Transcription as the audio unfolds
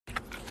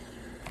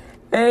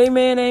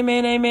Amen,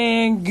 amen,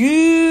 amen.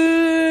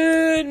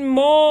 Good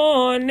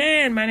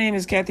morning. My name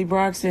is Kathy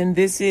Broxton.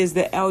 This is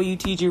the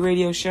LUTG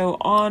Radio Show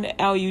on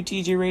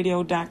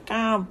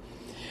LUTGRadio.com.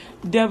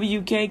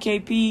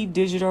 WKKP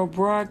Digital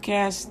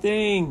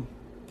Broadcasting.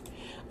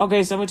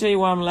 Okay, so I'm gonna tell you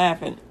why I'm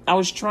laughing. I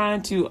was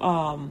trying to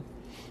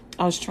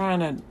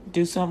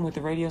do something with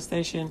the radio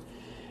station,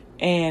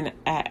 and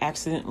I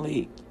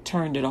accidentally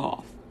turned it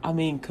off. I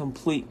mean,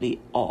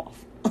 completely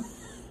off.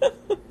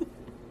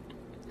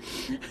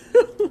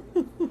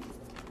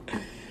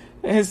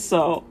 And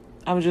so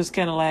I was just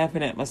kind of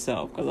laughing at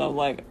myself because I'm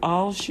like,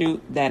 oh,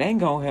 shoot, that ain't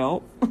going to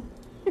help.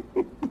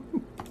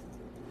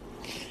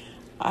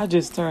 I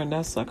just turned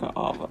that sucker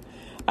off.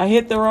 I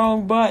hit the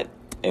wrong button.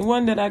 It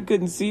wasn't that I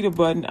couldn't see the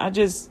button. I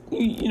just,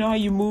 you know how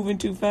you moving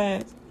too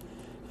fast?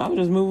 I was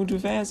just moving too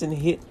fast and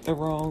hit the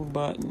wrong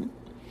button.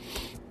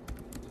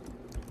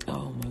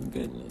 Oh, my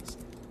goodness.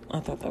 I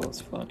thought that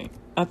was funny.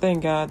 I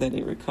thank God that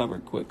it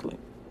recovered quickly.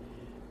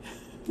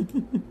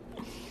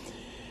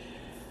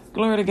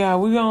 Glory to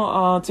God. We're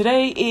going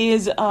today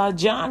is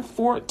John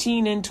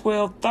 14 and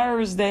 12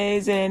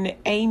 Thursdays, and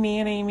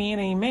amen, amen,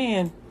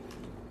 amen.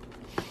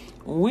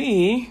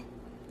 We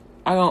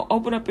are going to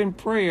open up in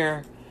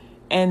prayer,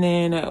 and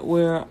then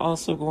we're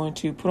also going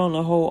to put on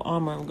the whole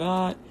armor of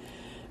God,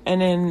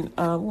 and then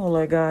we're going to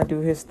let God do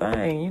his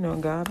thing. You know,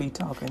 God be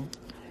talking.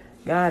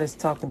 God is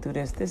talking through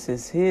this. This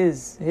is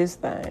his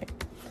thing,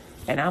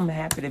 and I'm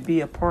happy to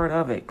be a part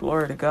of it.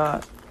 Glory to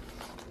God.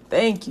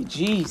 Thank you,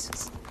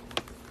 Jesus.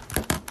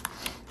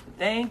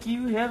 Thank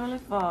you, Heavenly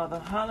Father.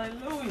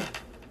 Hallelujah.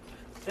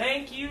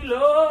 Thank you,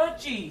 Lord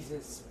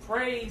Jesus.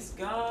 Praise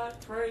God.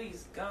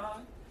 Praise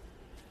God.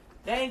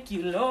 Thank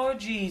you,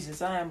 Lord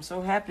Jesus. I am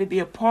so happy to be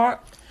a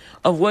part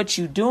of what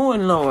you're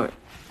doing, Lord.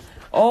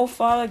 Oh,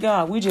 Father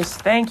God, we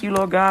just thank you,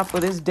 Lord God, for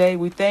this day.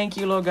 We thank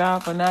you, Lord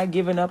God, for not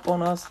giving up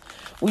on us.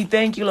 We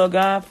thank you, Lord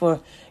God, for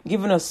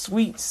giving us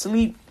sweet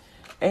sleep.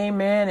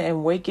 Amen.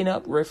 And waking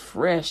up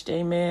refreshed.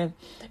 Amen.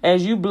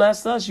 As you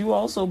bless us, you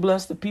also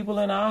bless the people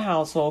in our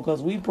household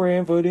because we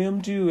praying for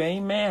them too.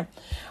 Amen.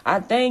 I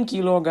thank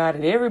you, Lord God,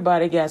 that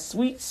everybody got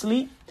sweet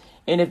sleep.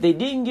 And if they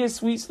didn't get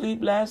sweet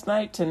sleep last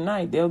night,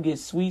 tonight they'll get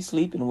sweet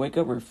sleep and wake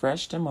up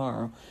refreshed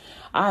tomorrow.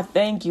 I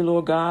thank you,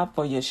 Lord God,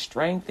 for your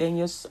strength and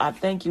I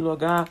thank you, Lord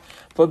God,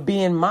 for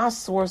being my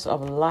source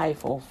of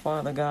life, oh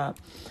Father God.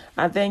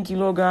 I thank you,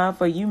 Lord God,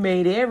 for you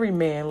made every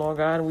man, Lord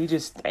God, and we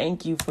just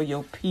thank you for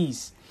your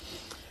peace.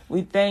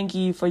 We thank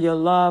you for your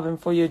love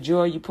and for your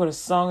joy. You put a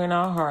song in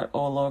our heart,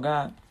 oh Lord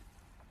God.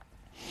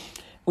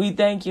 We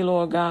thank you,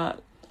 Lord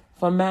God,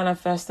 for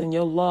manifesting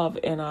your love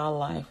in our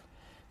life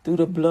through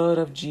the blood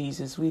of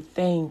Jesus. We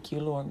thank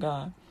you, Lord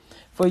God.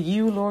 For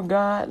you, Lord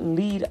God,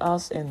 lead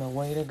us in the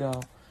way to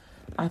go.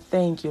 I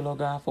thank you, Lord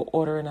God, for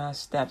ordering our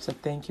steps. I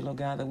thank you, Lord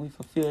God, that we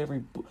fulfill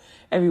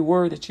every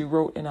word that you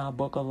wrote in our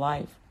book of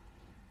life.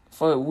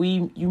 For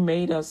you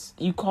made us,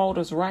 you called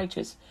us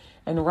righteous,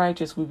 and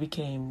righteous we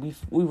became.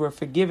 We were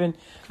forgiven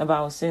of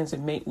our sins,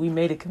 and we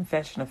made a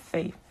confession of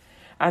faith.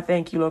 I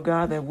thank you, Lord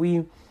God, that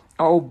we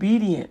are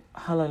obedient,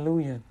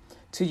 hallelujah,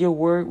 to your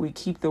word. We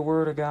keep the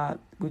word of God.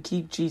 We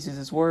keep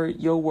Jesus' word,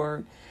 your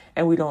word,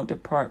 and we don't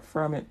depart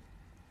from it.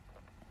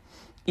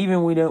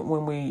 Even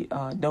when we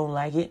don't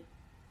like it,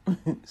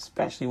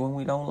 especially when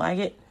we don't like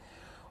it,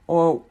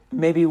 or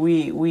maybe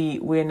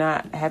we're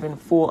not having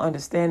full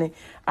understanding.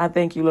 I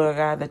thank you, Lord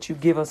God, that you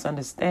give us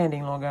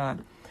understanding, Lord God,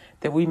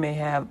 that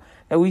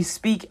we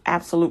speak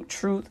absolute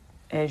truth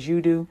as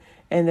you do,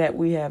 and that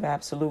we have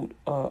absolute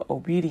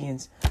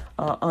obedience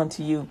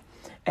unto you,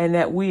 and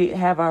that we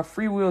have our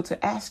free will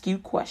to ask you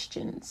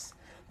questions.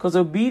 Because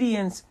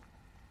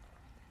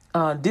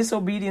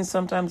disobedience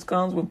sometimes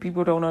comes when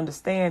people don't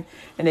understand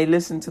and they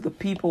listen to the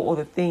people or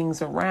the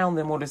things around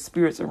them or the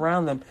spirits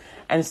around them,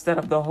 and instead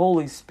of the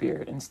Holy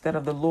Spirit, instead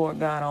of the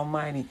Lord God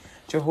Almighty,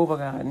 Jehovah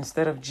God,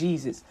 instead of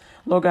Jesus.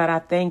 Lord God, I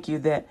thank you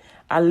that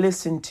I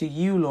listen to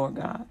you, Lord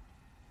God.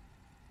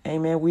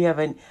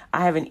 Amen.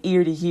 I have an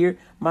ear to hear.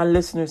 My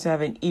listeners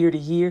have an ear to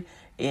hear.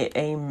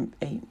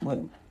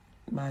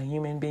 My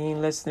human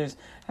being listeners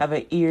have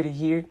an ear to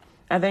hear.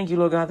 I thank you,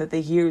 Lord God, that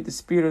they hear what the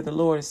Spirit of the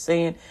Lord is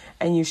saying,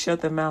 and you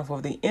shut the mouth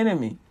of the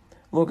enemy,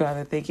 Lord God,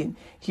 that they can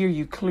hear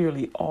you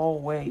clearly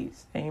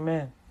always.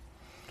 Amen.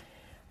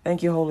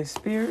 Thank you, Holy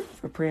Spirit,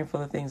 for praying for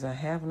the things I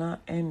have not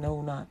and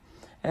know not.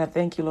 And I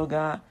thank you, Lord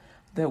God,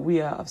 that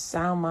we are of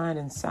sound mind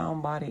and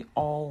sound body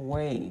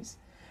always,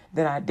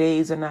 that our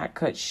days are not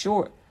cut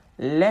short,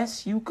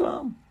 lest you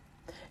come.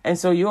 And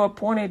so your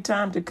appointed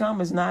time to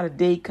come is not a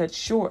day cut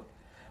short,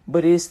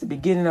 but it's the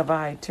beginning of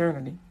our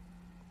eternity.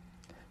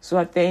 So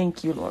I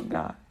thank you, Lord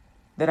God,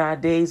 that our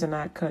days are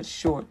not cut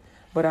short,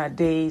 but our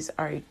days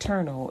are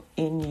eternal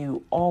in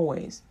you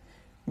always.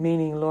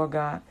 Meaning, Lord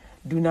God,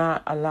 do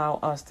not allow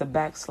us to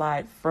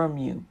backslide from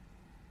you.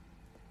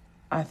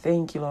 I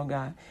thank you, Lord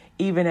God,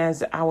 even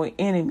as our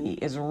enemy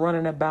is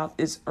running about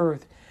this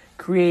earth,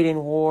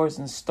 creating wars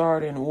and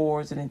starting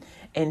wars and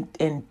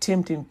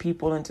tempting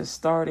people into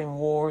starting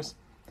wars.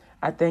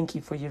 I thank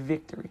you for your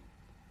victory.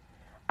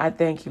 I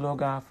thank you, Lord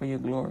God, for your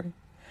glory.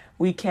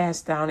 We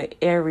cast down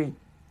every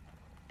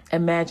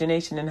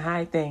imagination and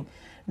high thing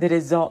that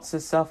exalts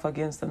itself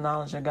against the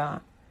knowledge of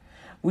God.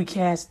 We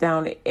cast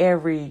down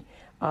every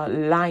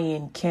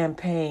lying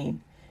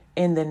campaign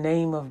in the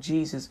name of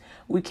Jesus.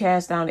 We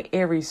cast down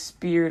every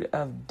spirit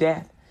of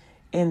death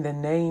in the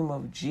name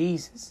of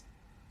Jesus.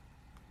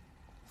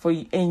 For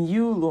in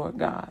you, Lord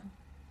God,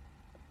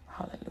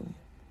 hallelujah,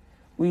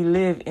 we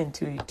live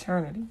into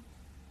eternity.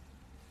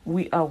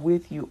 We are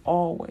with you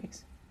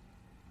always.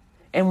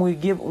 And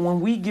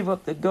when we give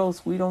up the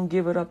ghost, we don't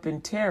give it up in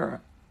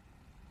terror,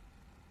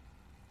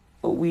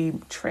 but we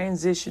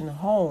transition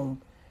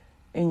home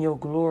in your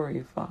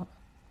glory, Father.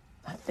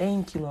 I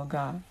thank you, Lord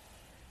God,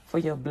 for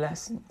your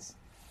blessings.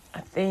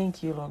 I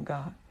thank you, Lord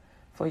God,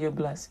 for your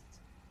blessings.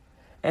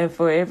 And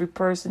for every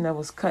person that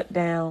was cut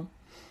down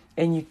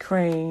in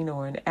Ukraine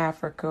or in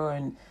Africa or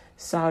in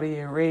Saudi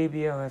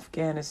Arabia or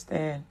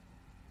Afghanistan,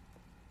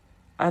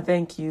 I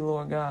thank you,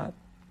 Lord God.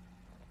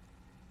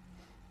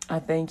 I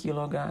thank you,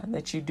 Lord God,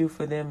 that you do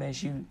for them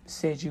as you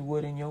said you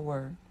would in your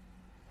word.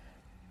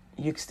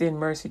 You extend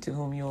mercy to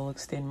whom you will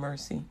extend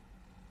mercy.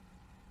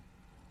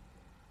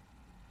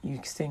 You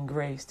extend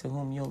grace to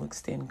whom you'll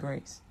extend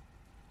grace.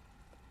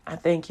 I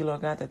thank you,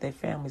 Lord God, that their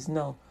families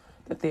know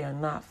that they are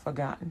not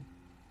forgotten.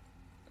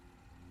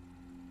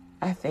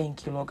 I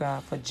thank you, Lord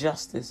God, for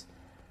justice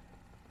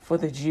for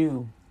the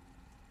Jew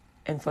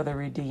and for the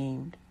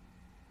redeemed.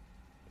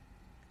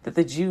 That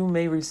the Jew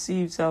may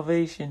receive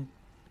salvation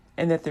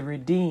and that the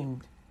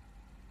redeemed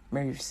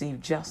may receive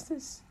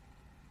justice,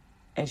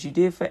 as you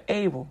did for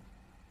Abel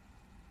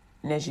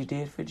and as you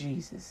did for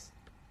Jesus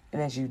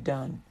and as you've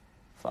done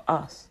for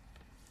us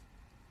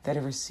that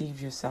have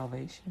received your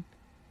salvation.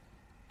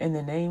 In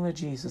the name of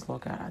Jesus,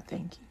 Lord God, I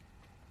thank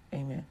you.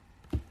 Amen.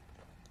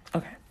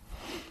 Okay.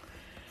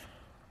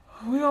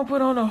 We're going to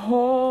put on the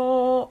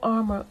whole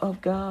armor of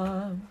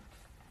God.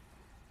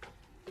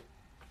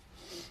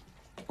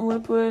 We're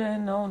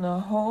putting on the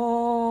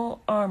whole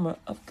armor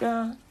of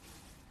God.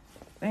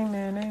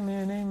 Amen,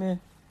 amen, amen.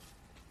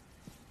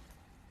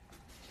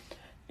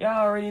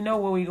 Y'all already know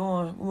where we're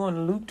going. We're going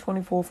to Luke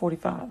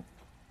 24:45.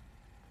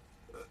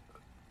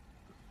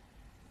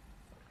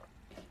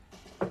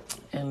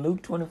 And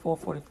Luke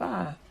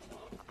 24:45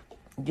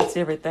 gets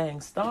everything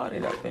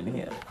started up in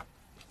here.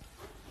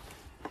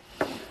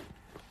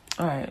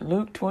 All right,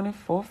 Luke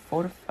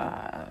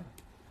 24:45.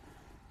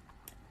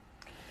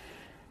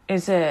 It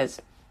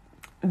says,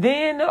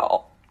 Then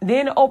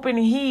open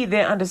he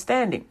their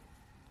understanding,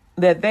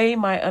 that they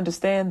might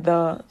understand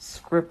the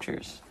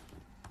scriptures.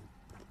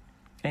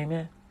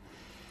 Amen.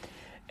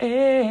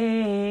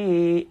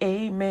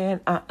 Amen.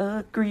 I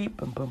agree.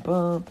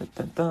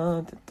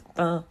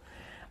 I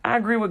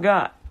agree with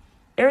God.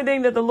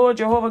 Everything that the Lord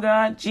Jehovah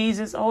God,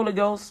 Jesus, Holy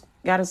Ghost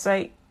got to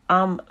say,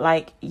 I'm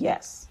like,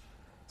 yes.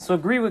 So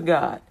agree with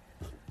God.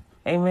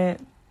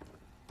 Amen.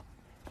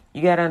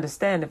 You got to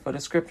understand it for the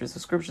scriptures. The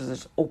scriptures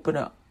just open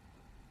up.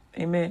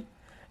 Amen.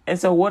 And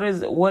so what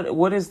is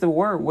the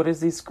word? What is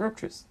these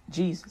scriptures?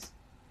 Jesus.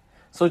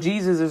 So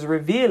Jesus is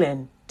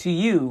revealing to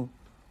you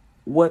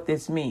what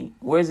this means.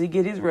 Where does he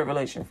get his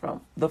revelation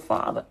from? The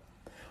Father.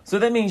 So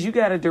that means you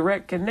got a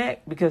direct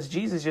connect, because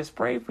Jesus just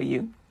prayed for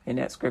you in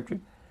that scripture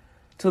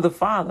to the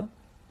Father.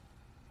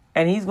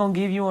 And he's going to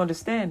give you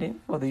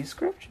understanding for these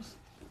scriptures.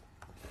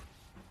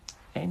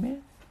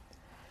 Amen.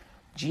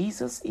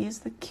 Jesus is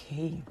the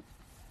key.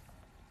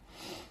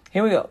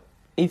 Here we go.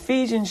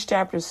 Ephesians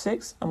chapter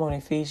 6. I'm on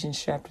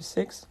Ephesians chapter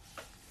 6.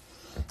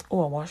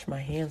 Oh, I wash my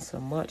hands so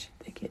much.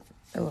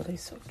 They're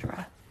so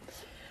dry.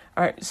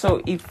 All right.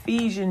 So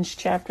Ephesians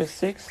chapter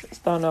 6,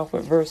 starting off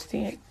with verse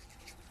 10.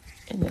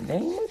 In the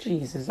name of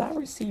Jesus, I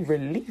receive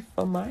relief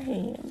from my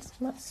hands,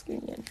 my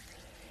skin.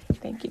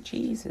 Thank you,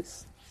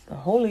 Jesus. The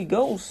Holy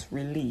Ghost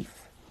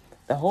relief.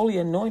 The holy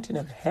anointing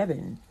of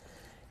heaven.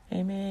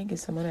 Amen. Get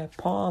some of that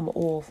palm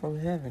oil from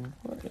heaven.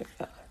 Glory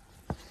to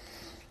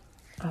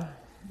God.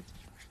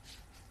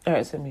 All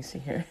right, so let me see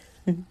here.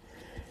 Glory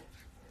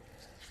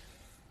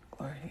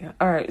to God.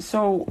 All right,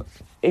 so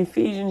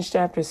Ephesians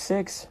chapter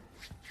 6.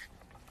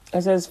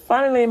 It says,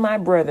 Finally, my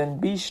brethren,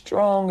 be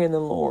strong in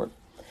the Lord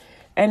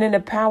and in the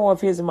power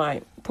of his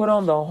might. Put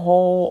on the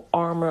whole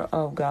armor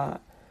of God,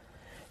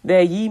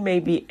 that ye may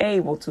be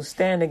able to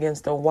stand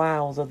against the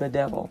wiles of the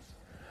devil.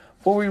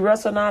 For we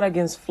wrestle not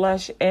against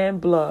flesh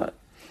and blood,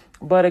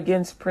 but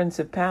against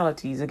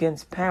principalities,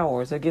 against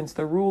powers, against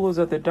the rulers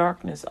of the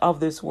darkness of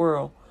this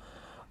world,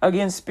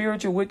 against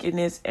spiritual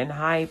wickedness in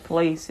high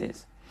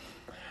places.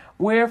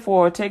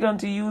 Wherefore, take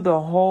unto you the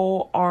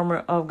whole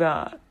armor of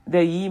God,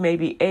 that ye may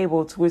be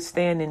able to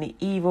withstand in the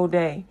evil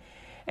day,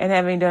 and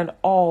having done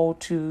all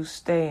to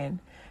stand.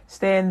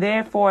 Stand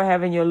therefore,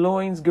 having your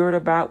loins girt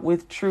about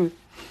with truth,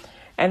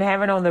 and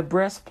having on the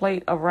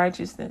breastplate of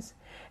righteousness,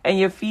 and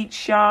your feet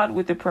shod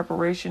with the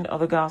preparation of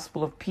the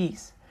gospel of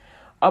peace.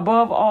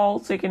 Above all,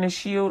 taking a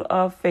shield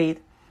of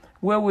faith,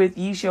 wherewith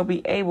ye shall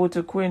be able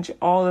to quench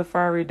all the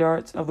fiery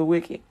darts of the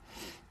wicked.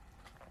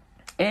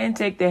 And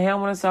take the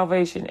helmet of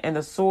salvation and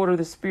the sword of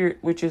the Spirit,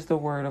 which is the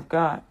word of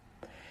God.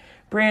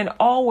 praying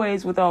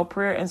always with all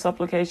prayer and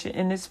supplication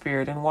in the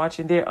Spirit, and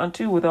watching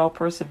thereunto with all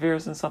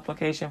perseverance and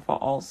supplication for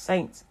all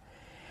saints.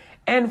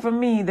 And for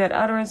me, that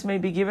utterance may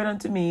be given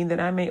unto me, that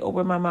I may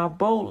open my mouth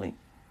boldly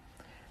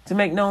to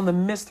make known the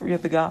mystery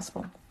of the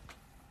gospel.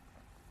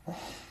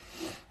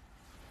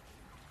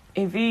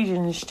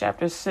 Ephesians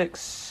chapter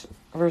 6,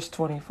 verse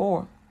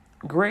 24.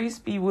 Grace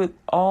be with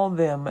all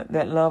them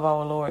that love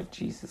our Lord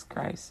Jesus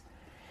Christ.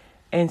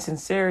 And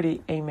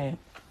sincerity, amen.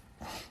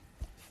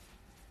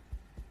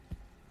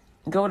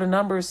 Go to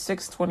Numbers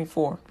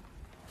 6:24.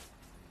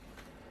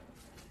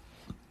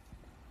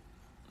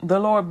 The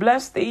Lord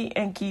bless thee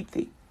and keep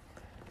thee.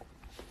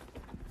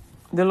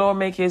 The Lord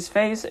make his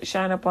face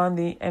shine upon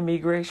thee and be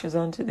gracious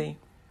unto thee.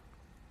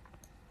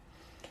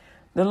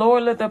 The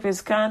Lord lift up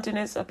his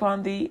countenance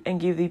upon thee and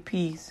give thee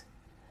peace.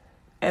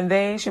 And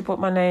they shall put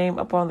my name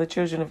upon the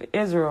children of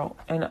Israel,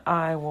 and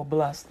I will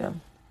bless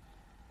them.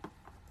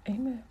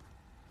 Amen.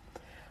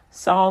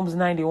 Psalms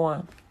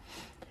 91.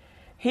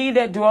 He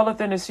that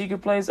dwelleth in the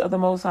secret place of the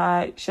Most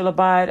High shall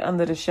abide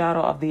under the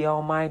shadow of the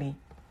Almighty.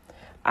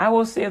 I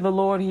will say of the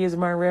Lord, he is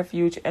my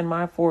refuge and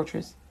my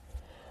fortress.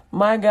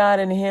 My God,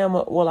 in him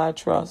will I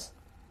trust.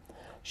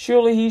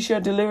 Surely he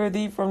shall deliver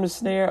thee from the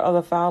snare of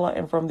the fowler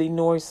and from the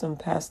noisome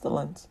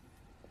pestilence.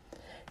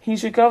 He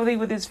shall cover thee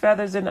with his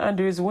feathers, and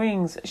under his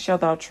wings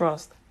shalt thou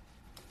trust.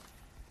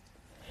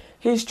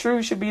 His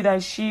truth shall be thy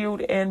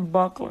shield and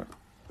buckler.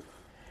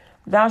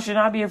 Thou shalt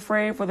not be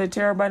afraid for the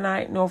terror by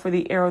night, nor for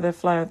the arrow that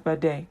flieth by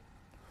day,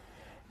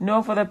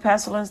 nor for the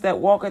pestilence that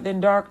walketh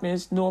in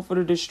darkness, nor for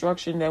the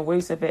destruction that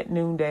wasteth at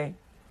noonday.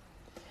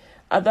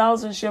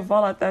 1,000 shall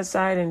fall at thy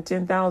side, and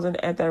 10,000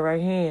 at thy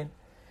right hand,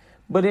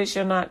 but it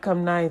shall not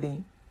come nigh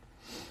thee.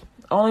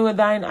 Only with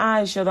thine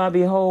eyes shalt thou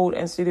behold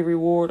and see the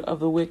reward of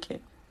the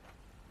wicked.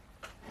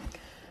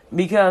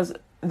 Because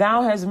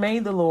thou hast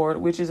made the Lord,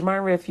 which is my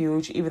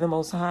refuge, even the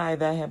Most High,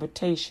 thy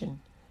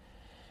habitation.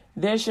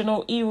 There shall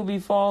no evil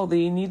befall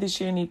thee, neither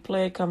shall any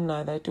plague come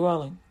nigh thy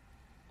dwelling.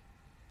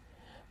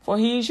 For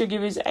he shall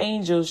give his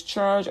angels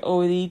charge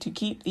over thee to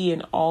keep thee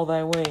in all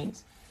thy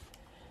ways.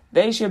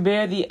 They shall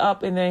bear thee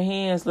up in their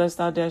hands, lest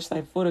thou dash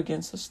thy foot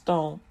against a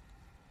stone.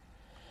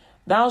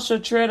 Thou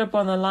shalt tread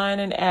upon the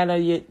lion and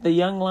adder, the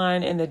young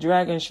lion and the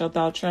dragon shalt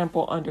thou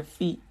trample under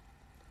feet.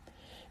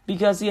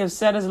 Because he hath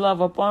set his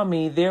love upon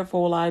me,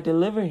 therefore will I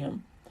deliver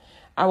him.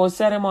 I will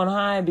set him on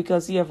high,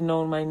 because he hath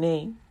known my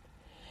name.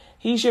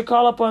 He shall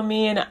call upon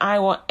me, and I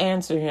will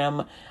answer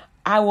him.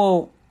 I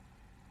will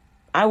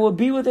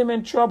be with him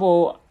in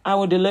trouble. I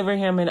will deliver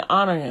him and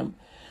honor him.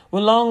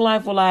 With long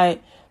life will I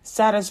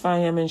satisfy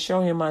him and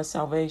show him my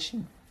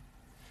salvation.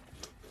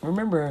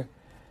 Remember,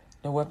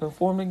 no weapon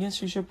formed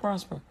against you shall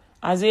prosper.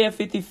 Isaiah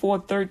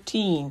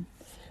 54:13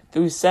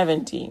 through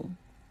 17.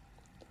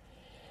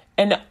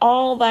 And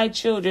all thy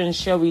children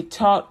shall be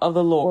taught of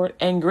the Lord,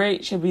 and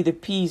great shall be the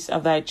peace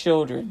of thy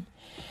children.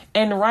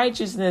 In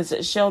righteousness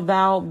shall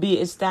thou be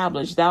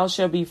established. Thou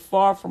shalt be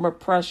far from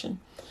oppression.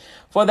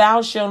 For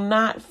thou shalt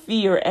not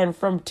fear, and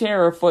from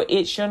terror, for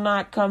it shall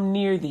not come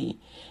near thee.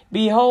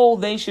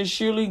 Behold, they shall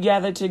surely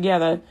gather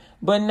together,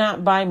 but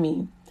not by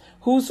me.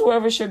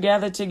 Whosoever shall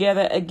gather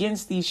together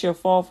against thee shall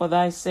fall for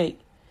thy sake.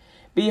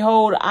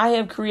 Behold, I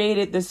have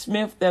created the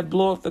smith that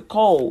bloweth the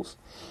coals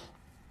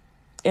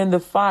in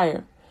the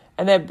fire,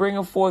 and that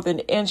bringeth forth an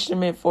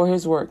instrument for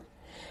his work.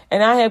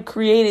 And I have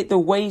created the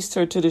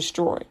waster to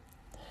destroy.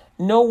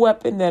 No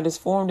weapon that is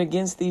formed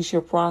against thee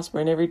shall prosper,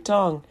 and every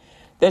tongue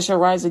that shall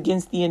rise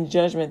against thee in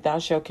judgment thou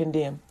shalt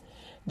condemn.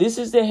 This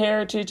is the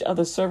heritage of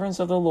the servants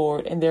of the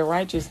Lord, and their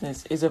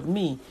righteousness is of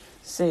me,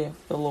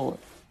 saith the Lord.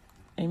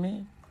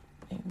 Amen.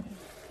 Amen.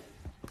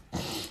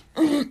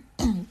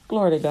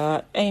 Glory to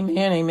God.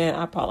 Amen. Amen.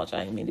 I apologize.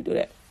 I didn't mean to do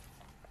that.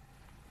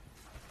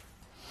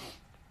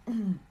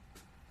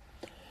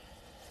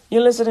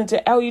 You're listening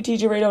to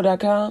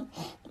LUTGRadio.com,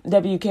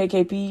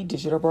 WKKP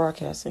Digital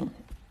Broadcasting.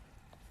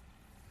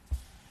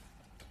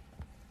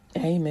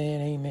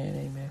 Amen. Amen.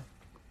 Amen.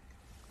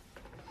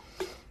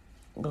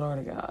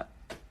 Glory to God.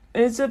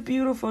 It's a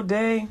beautiful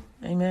day.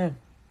 Amen.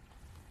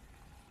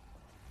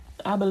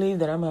 I believe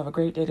that I'm going to have a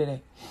great day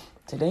today.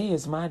 Today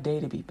is my day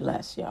to be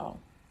blessed, y'all.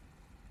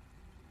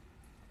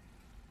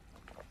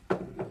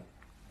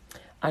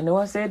 I know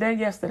I said that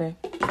yesterday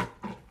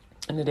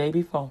and the day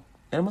before,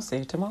 and I'm going to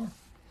say it tomorrow.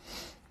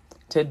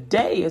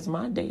 Today is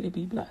my day to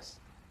be blessed.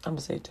 I'm going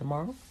to say it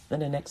tomorrow,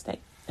 and the next day,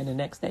 and the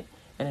next day,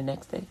 and the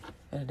next day,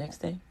 and the next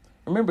day.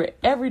 Remember,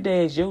 every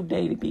day is your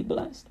day to be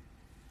blessed.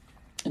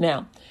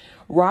 Now,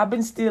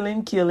 robbing,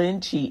 stealing,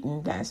 killing,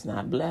 cheating, that's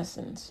not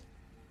blessings.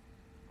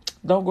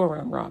 Don't go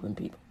around robbing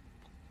people.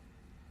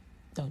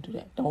 Don't do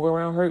that. Don't go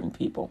around hurting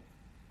people.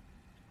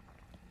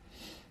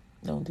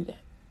 Don't do that.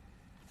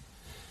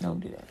 Don't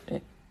do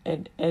that.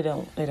 It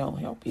don't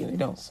help you. It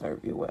don't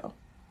serve you well.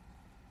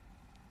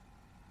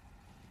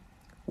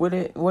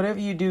 Whatever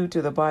you do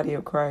to the body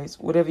of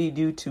Christ, whatever you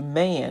do to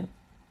man,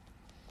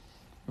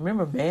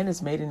 remember, man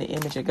is made in the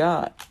image of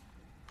God.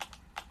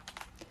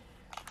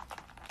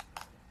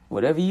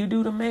 Whatever you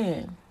do to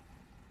man,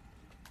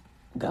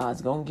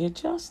 God's going to get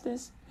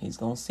justice. He's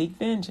going to seek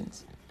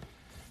vengeance.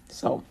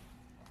 So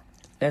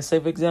let's say,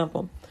 for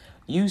example,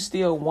 you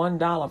steal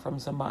 $1 from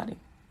somebody.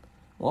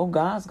 Well,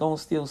 God's going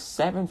to steal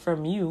 7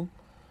 from you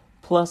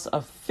plus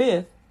a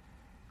fifth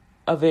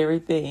of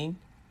everything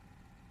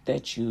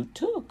that you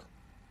took.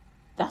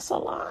 That's a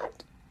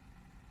lot.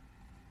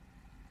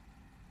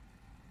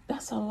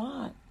 That's a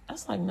lot.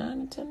 That's like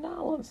 $9 to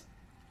 $10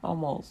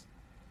 almost.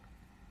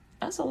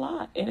 That's a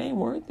lot. It ain't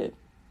worth it.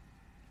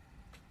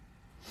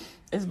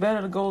 It's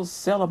better to go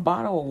sell a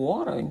bottle of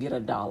water and get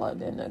 $1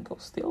 than to go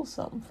steal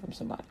something from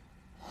somebody.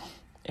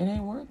 It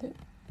ain't worth it.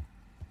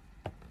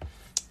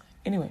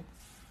 Anyway,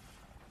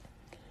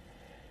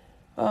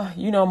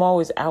 I'm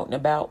always out and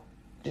about,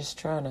 just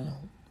trying to,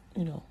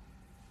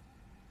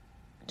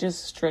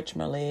 just stretch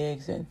my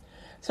legs. And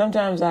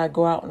sometimes I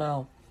go out and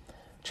I'll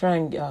try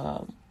and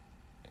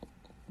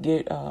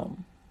get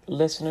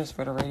listeners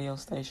for the radio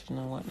station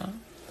and whatnot.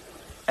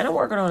 And I'm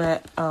working on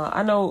that.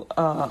 I know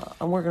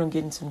I'm working on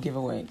getting some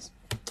giveaways.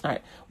 All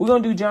right, we're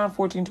going to do John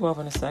 14:12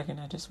 in a second.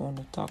 I just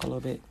wanted to talk a little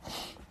bit.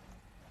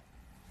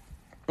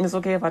 It's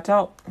okay if I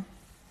talk.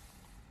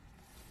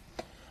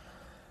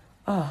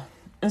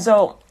 And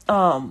so,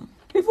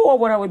 before,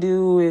 what I would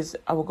do is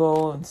I would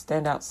go and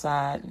stand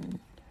outside and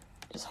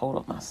just hold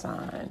up my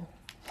sign.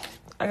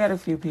 I got a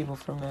few people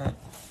from that.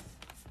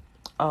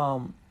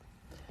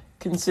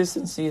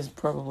 Consistency is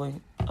probably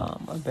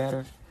a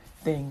better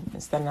thing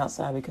than standing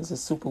outside because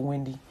it's super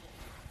windy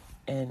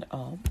and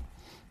all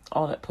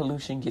that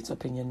pollution gets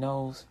up in your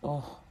nose.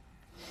 Oh,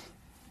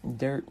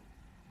 dirt,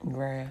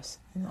 grass,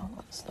 and all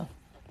that stuff.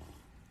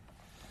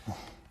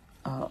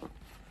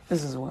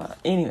 This is what,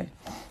 anyway.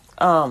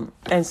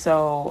 And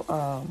so,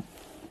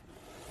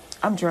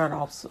 I'm trying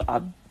to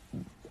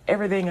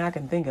everything I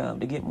can think of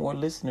to get more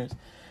listeners,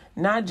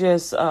 not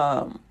just,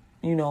 so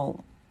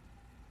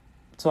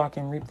I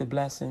can reap the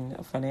blessing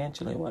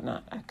financially and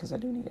whatnot, because I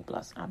do need a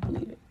blessing. I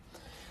believe it.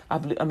 I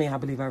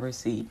believe I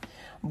receive.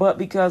 But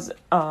because,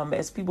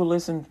 as people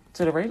listen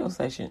to the radio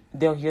station,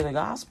 they'll hear the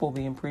gospel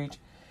being preached,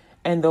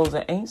 and those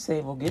that ain't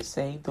saved will get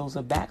saved. Those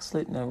are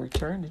backslidden and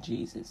return to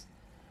Jesus.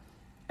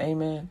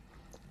 Amen.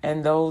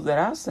 And those that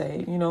are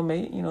saved,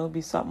 may,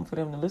 be something for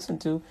them to listen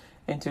to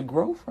and to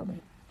grow from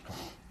it.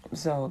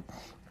 So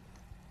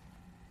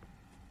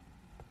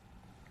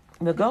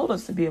the goal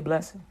is to be a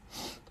blessing.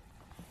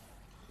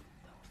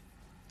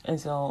 And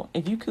so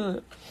if you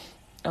could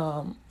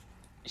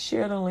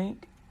share the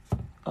link,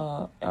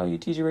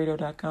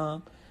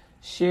 lutgradio.com,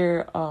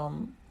 share,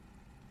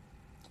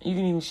 you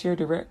can even share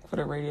direct for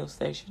the radio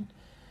station.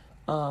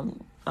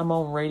 I'm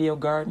on Radio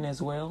Garden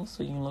as well,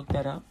 so you can look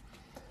that up.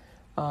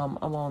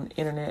 I'm on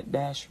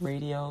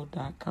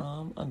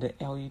internet-radio.com under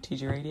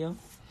LUTG Radio.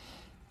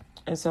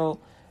 And so,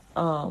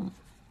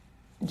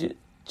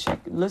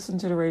 listen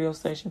to the radio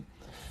station.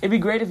 It'd be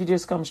great if you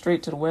just come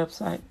straight to the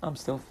website. I'm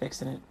still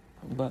fixing it,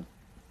 but,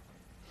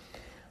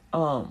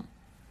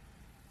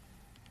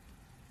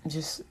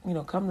 just,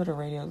 come to the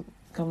radio,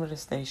 come to the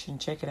station,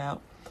 check it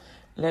out.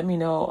 Let me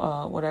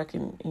know, what I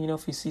can,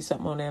 if you see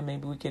something on there,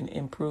 maybe we can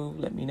improve.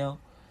 Let me know.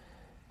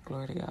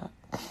 Glory to God.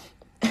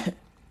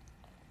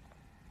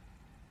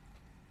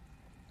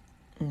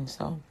 And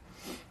so,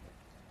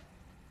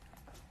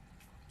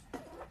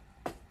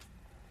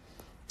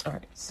 all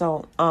right.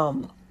 So,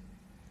 I'm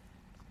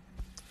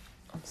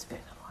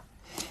spitting a lot.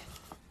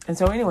 And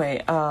so,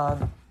 anyway, I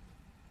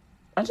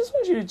just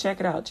want you to check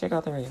it out. Check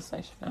out the radio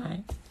station. All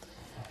right.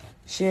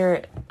 Share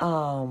it.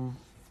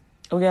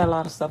 We got a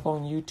lot of stuff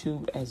on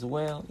YouTube as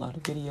well. A lot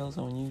of videos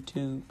on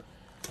YouTube.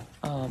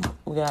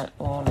 We got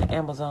on the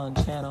Amazon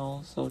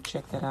channel, so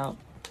check that out.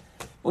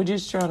 I'm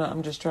just trying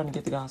to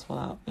get the gospel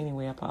out any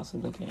way I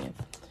possibly can.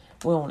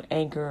 We're on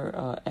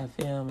Anchor,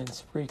 FM, and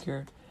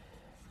Spreaker,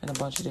 and a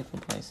bunch of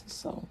different places.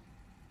 So,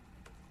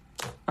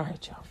 all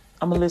right, y'all.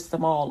 I'm going to list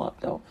them all up,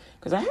 though,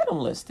 because I have them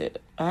listed.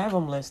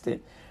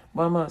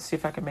 But I'm going to see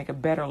if I can make a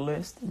better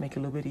list and make it a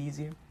little bit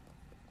easier.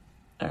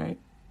 All right.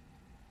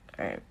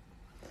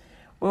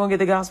 We're going to get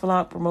the gospel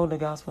out, promoting the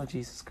gospel of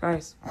Jesus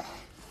Christ.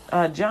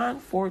 John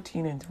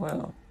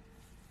 14:12.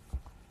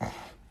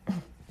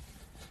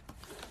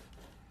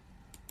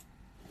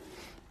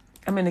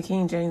 I'm in the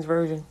King James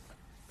Version.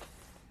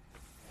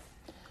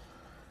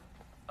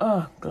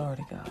 Oh, glory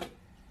to God.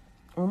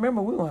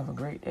 Remember, we're going to have a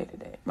great day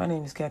today. My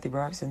name is Kathy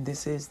Brooks, and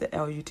this is the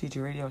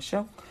LUTG Radio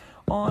Show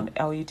on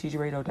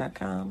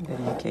lutgradio.com,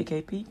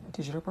 WKKP,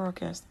 Digital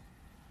Broadcasting.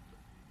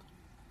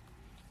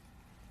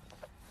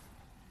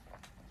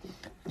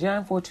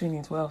 John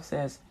 14:12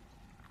 says,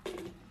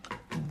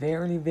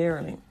 Verily,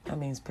 verily, that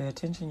means pay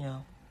attention,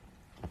 y'all.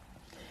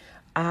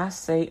 I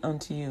say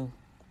unto you,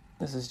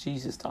 this is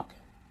Jesus talking.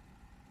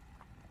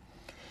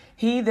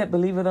 He that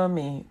believeth on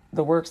me,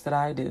 the works that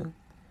I do,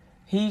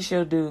 he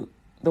shall do,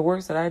 the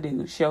works that I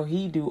do, shall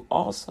he do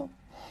also.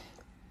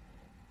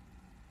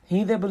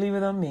 He that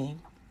believeth on me,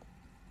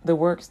 the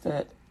works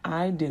that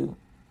I do,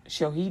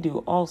 shall he do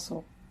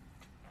also.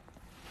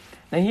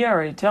 Now he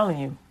already telling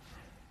you,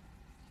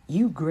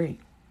 you great.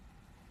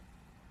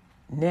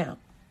 Now,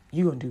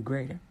 you're going to do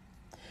greater.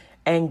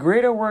 And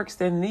greater works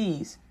than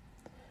these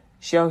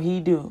shall he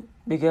do,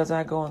 because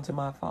I go unto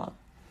my Father.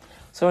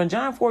 So in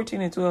John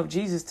 14:12,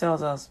 Jesus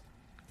tells us,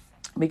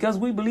 because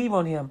we believe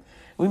on him,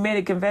 we made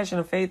a confession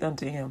of faith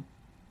unto him.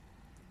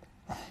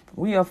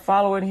 We are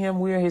following him.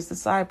 We are his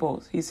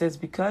disciples. He says,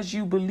 because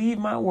you believe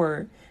my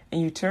word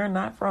and you turn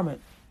not from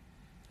it,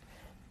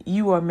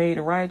 you are made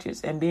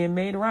righteous. And being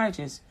made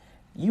righteous,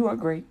 you are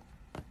great.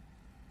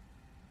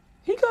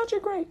 He called you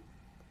great.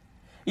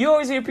 You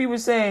always hear people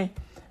say,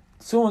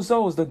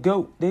 so-and-so is the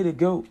GOAT. They the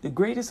GOAT. The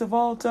greatest of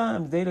all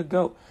times. They the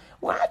GOAT.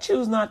 Well, I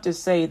choose not to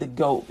say the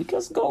GOAT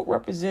because GOAT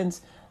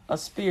represents a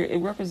spirit. It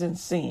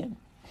represents sin.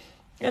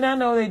 And I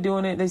know they're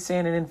doing it. They're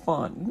saying it in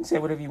fun. You can say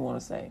whatever you want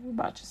to say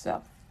about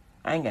yourself.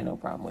 I ain't got no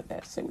problem with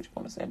that. Say what you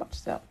want to say about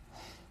yourself.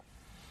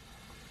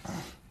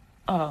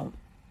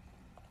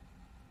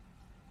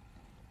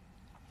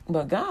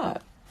 But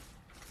God,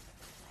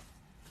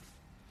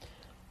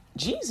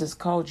 Jesus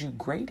called you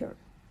greater.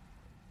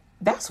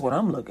 That's what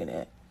I'm looking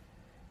at.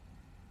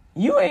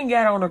 You ain't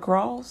got on the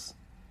cross.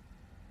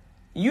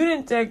 You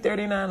didn't take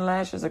 39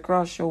 lashes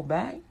across your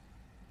back.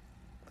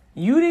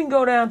 You didn't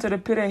go down to the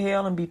pit of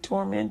hell and be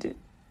tormented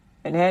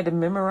and had to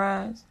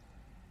memorize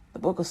the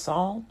book of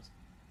Psalms.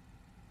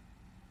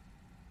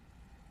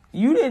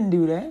 You didn't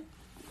do that.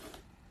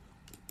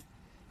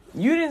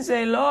 You didn't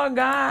say, Lord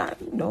God,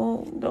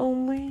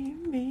 don't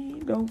leave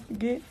me, don't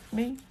forget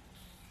me.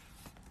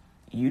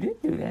 You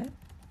didn't do that.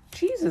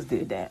 Jesus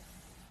did that.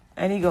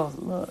 And he goes,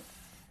 look,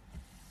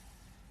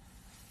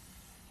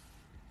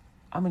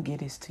 I'm going to get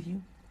this to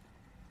you.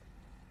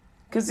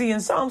 Because see,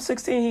 in Psalm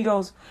 16, he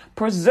goes,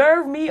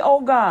 preserve me,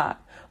 O God,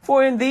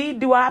 for in thee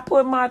do I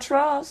put my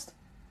trust.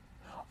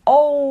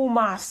 O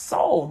my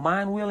soul,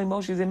 mind, will,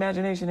 emotions,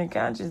 imagination, and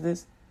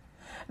consciousness.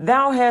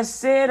 Thou hast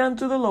said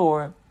unto the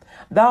Lord,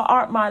 thou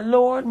art my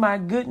Lord, my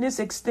goodness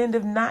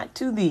extendeth not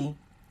to thee,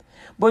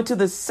 but to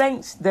the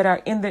saints that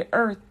are in the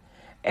earth,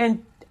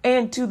 and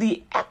to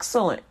the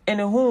excellent, in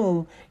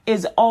whom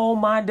is all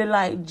my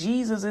delight.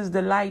 Jesus is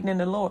delighting in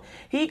the Lord.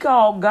 He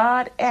called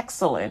God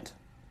excellent.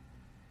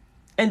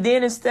 And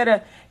then instead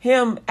of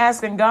him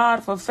asking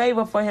God for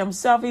favor for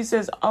himself, he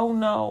says, oh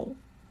no.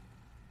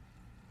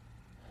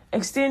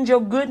 Extend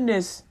your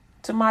goodness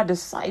to my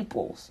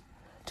disciples,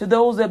 to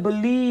those that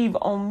believe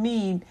on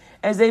me.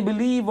 As they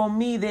believe on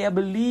me, they are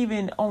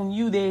believing on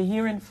you. They're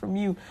hearing from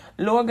you.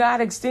 Lord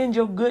God, extend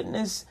your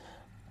goodness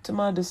to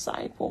my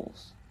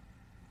disciples.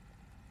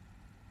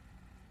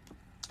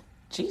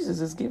 Jesus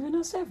is giving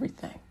us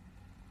everything.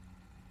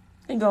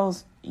 He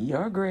goes,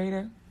 you're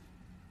greater.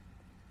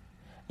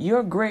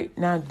 You're great.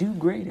 Now do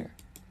greater.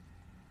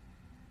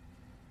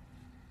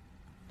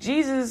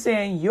 Jesus is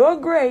saying, you're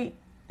great.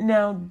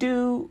 Now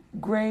do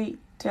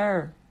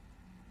greater.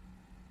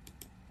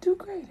 Do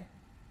greater.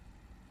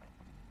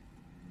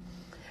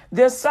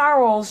 Their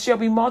sorrows shall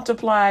be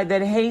multiplied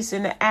that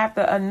hasten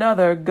after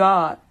another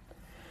God.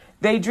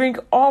 They drink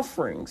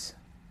offerings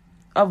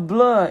of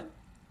blood.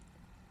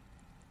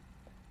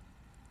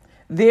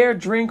 Their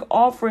drink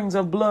offerings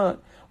of blood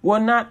will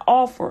not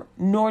offer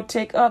nor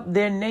take up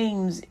their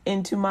names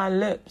into my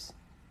lips.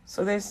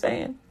 So they're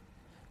saying,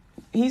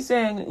 he's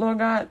saying, Lord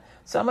God,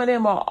 some of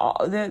them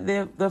are,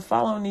 they're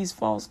following these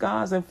false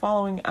gods. They're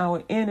following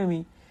our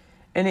enemy,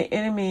 and the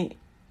enemy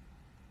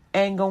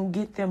ain't going to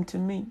get them to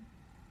me.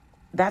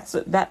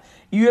 That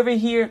you ever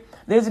hear,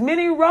 there's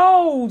many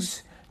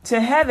roads to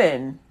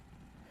heaven.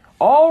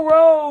 All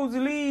roads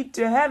lead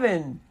to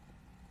heaven.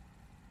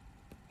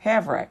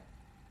 Havrak.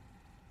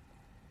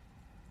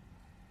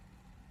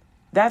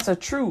 That's a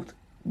truth,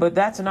 but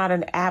that's not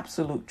an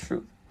absolute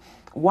truth.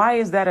 Why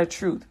is that a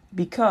truth?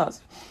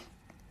 Because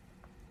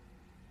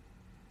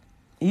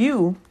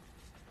you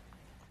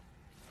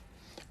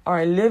are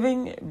a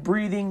living,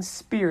 breathing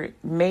spirit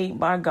made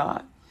by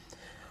God,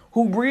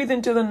 who breathed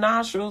into the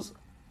nostrils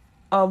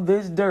of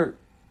this dirt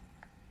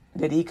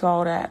that he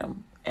called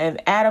Adam.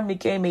 And Adam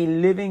became a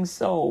living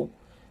soul.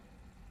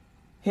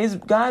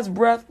 God's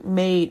breath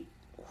made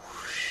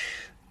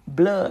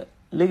blood,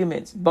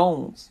 ligaments,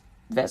 bones,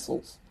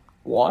 vessels,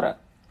 water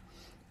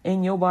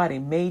in your body,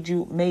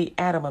 made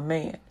Adam a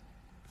man.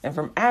 And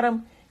from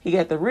Adam, he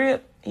got the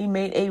rib, he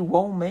made a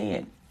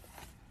woman.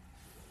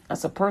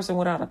 That's a person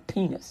without a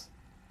penis.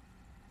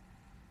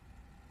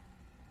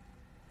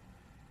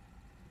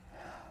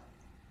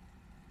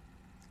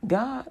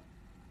 God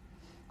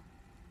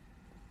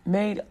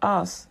made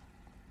us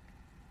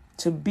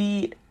to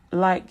be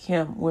like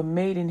him. We're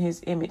made in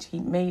his image. He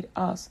made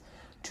us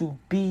to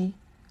be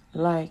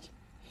like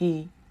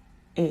he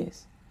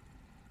is.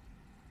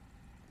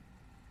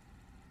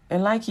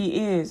 And like he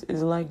is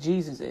like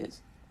Jesus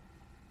is.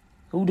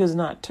 Who does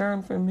not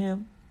turn from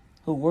him,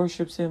 who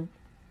worships him,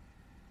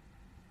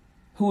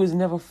 who is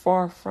never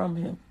far from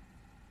him.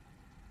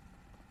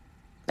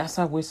 That's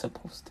how we're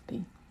supposed to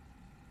be.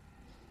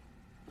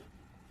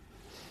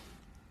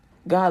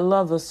 God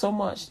loved us so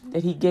much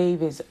that he gave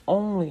his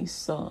only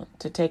son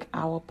to take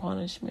our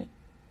punishment,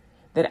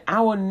 that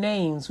our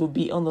names would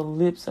be on the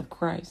lips of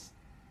Christ,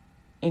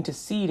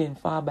 interceding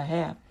for our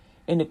behalf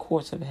in the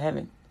courts of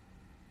heaven,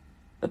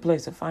 the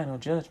place of final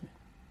judgment.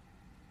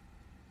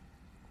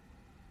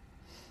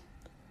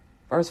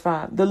 Verse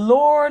 5, the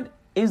Lord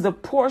is the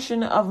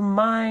portion of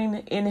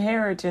mine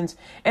inheritance,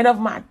 and of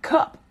my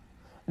cup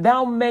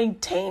thou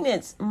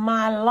maintainest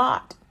my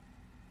lot.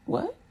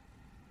 What?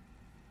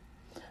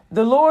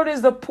 The Lord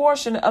is the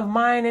portion of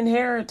mine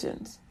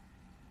inheritance.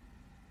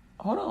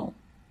 Hold on.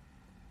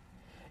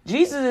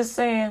 Jesus is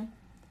saying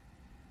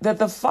that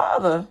the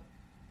Father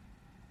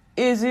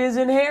is his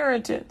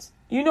inheritance.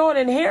 You know, an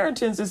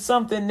inheritance is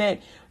something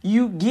that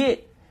you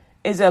get.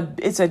 It's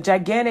a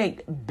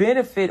gigantic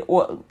benefit,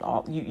 or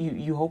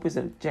you hope it's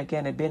a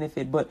gigantic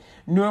benefit, but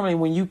normally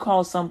when you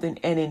call something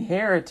an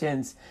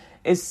inheritance,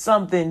 it's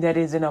something that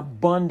is an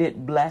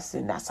abundant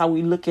blessing. That's how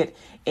we look at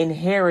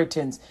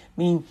inheritance.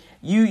 I mean,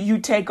 you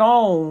take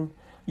on,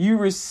 you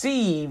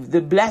receive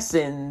the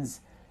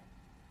blessings,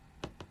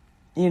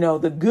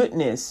 the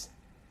goodness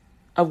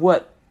of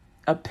what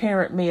a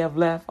parent may have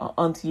left, or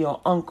auntie or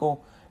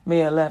uncle may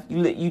have left.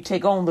 You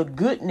take on the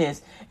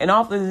goodness, and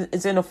often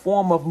it's in the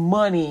form of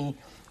money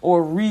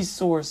or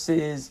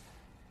resources,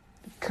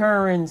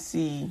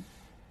 currency,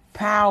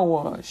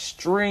 power,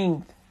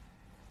 strength,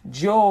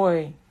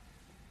 joy.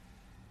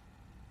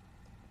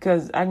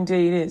 Because I can tell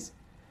you this,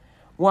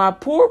 while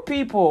poor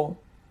people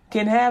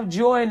can have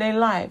joy in their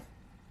life,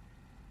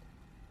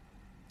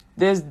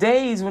 there's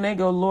days when they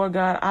go, Lord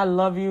God, I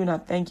love you and I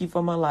thank you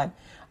for my life.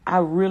 I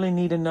really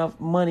need enough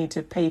money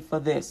to pay for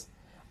this.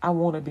 I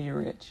want to be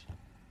rich.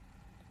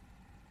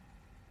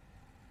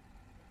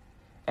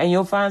 And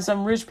you'll find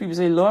some rich people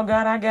say, Lord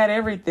God, I got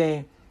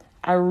everything.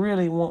 I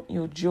really want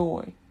your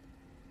joy.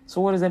 So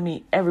what does that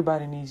mean?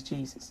 Everybody needs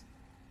Jesus.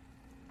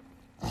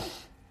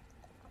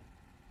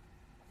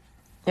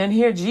 And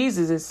here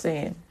Jesus is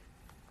saying,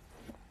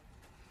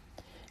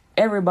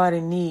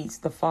 everybody needs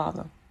the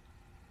Father,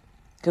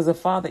 because the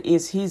Father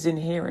is his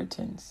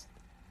inheritance.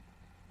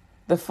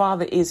 The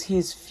Father is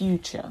his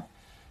future.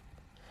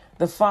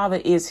 The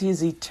Father is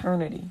his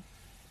eternity.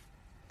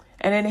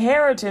 An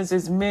inheritance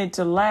is meant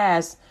to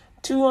last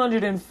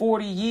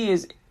 240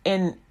 years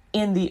in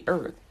the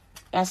earth.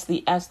 That's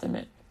the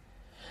estimate.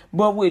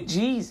 But with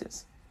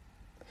Jesus,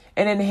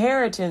 an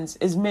inheritance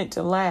is meant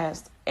to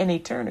last an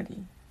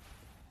eternity.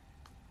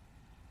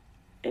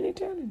 An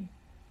eternity.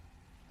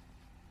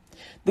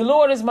 The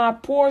Lord is my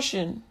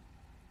portion.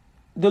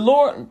 The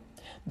Lord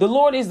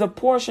is the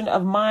portion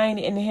of mine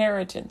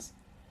inheritance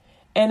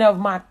and of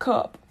my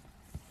cup.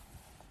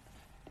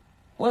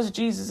 What's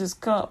Jesus'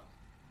 cup?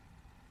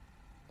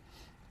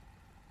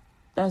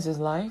 That's his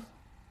life.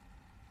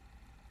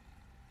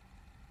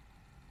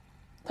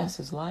 That's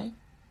his life.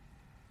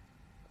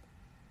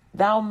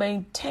 Thou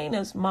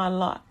maintainest my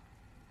lot.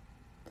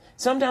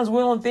 Sometimes we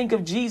don't think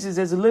of Jesus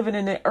as living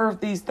in the earth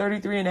these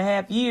 33 and a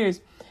half years.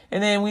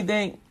 And then we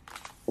think,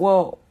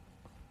 well,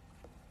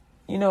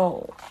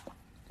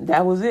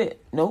 that was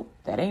it. Nope,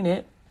 that ain't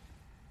it.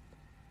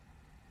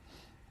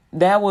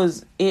 That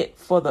was it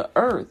for the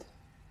earth.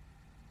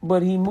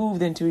 But he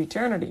moved into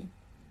eternity.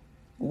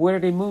 Where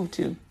did he move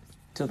to?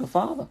 To the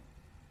Father.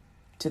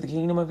 To the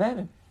kingdom of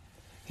heaven.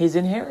 His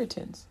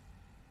inheritance.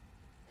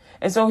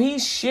 And so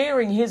he's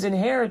sharing his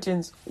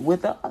inheritance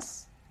with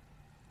us.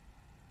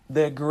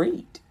 The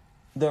great,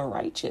 the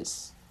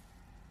righteous.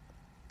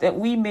 That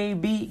we may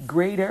be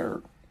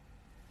greater.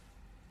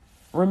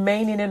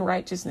 Remaining in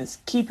righteousness.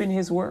 Keeping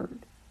his word.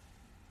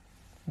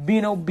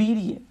 Being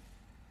obedient.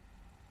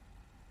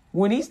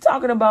 When he's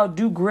talking about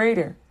do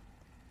greater.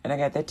 And I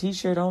got that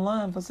t-shirt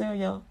online for sale,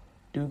 y'all.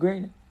 Do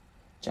greater.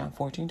 John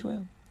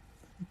 14:12.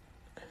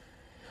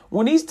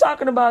 When he's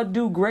talking about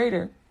do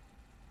greater,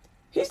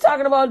 he's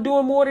talking about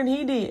doing more than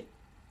he did.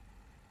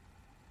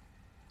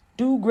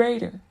 Do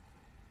greater.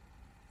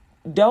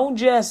 Don't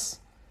just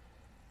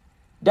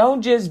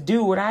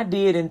do what I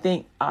did and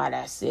think,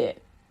 that's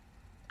it.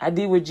 I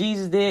did what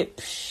Jesus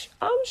did.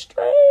 I'm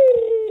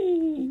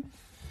straight.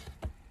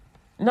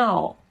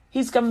 No,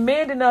 he's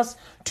commanding us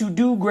to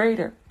do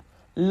greater.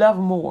 Love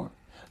more.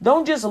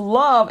 Don't just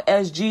love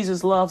as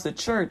Jesus loves the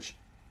church.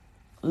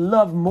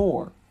 Love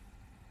more.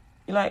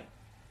 You're like,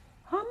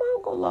 how am I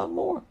going to love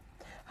more?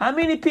 How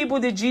many people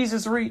did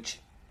Jesus reach?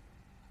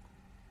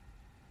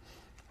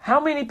 How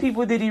many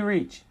people did he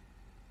reach?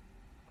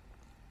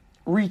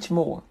 Reach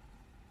more.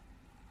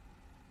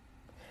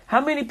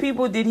 How many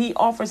people did he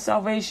offer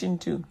salvation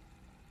to?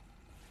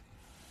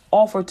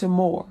 Offer to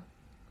more.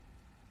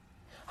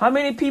 How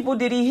many people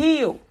did he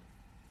heal?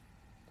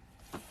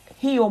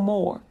 Heal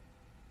more.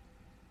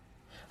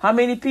 How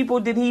many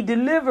people did he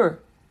deliver?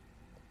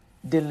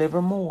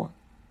 Deliver more.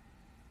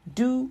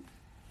 Do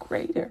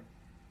greater.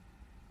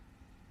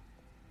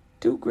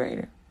 Do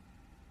greater.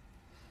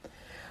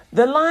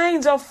 The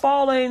lines are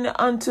falling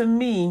unto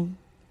me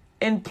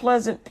in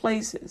pleasant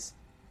places.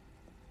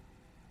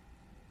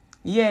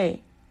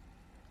 Yea,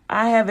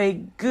 I have a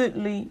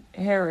goodly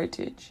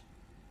heritage.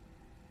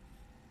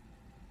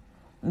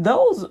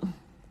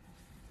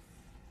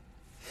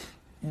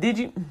 Did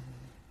you?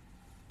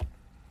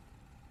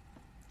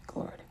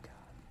 Glory to God.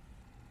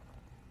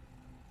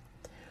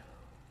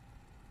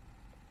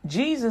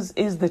 Jesus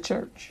is the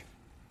church.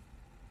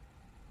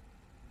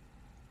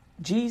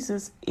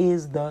 Jesus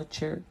is the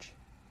church.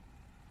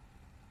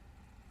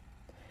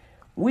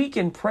 We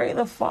can pray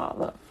the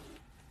Father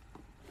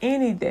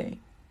anything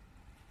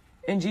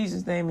in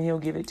Jesus' name and he'll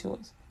give it to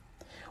us.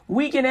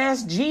 We can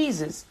ask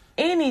Jesus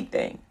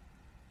anything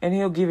and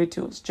he'll give it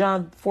to us.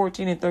 John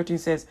 14:13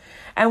 says,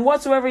 and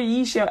whatsoever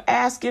ye shall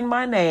ask in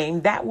my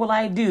name, that will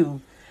I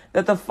do,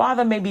 that the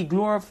Father may be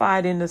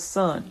glorified in the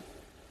Son.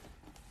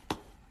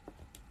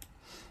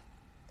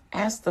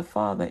 Ask the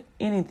Father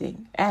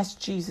anything. Ask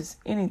Jesus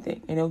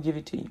anything, and he'll give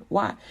it to you.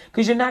 Why?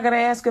 Because you're not going to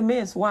ask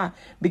amiss. Why?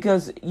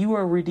 Because you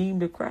are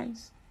redeemed of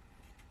Christ.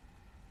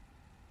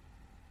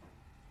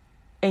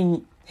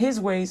 And his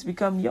ways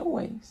become your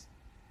ways.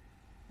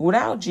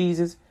 Without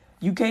Jesus,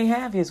 you can't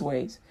have his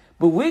ways.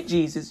 But with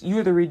Jesus,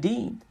 you're the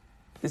redeemed.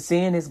 The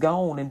sin is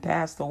gone and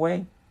passed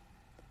away.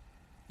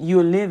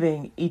 You're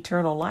living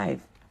eternal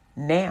life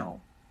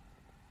now.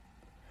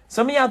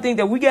 Some of y'all think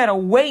that we got to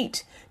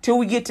wait till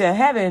we get to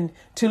heaven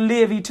to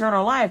live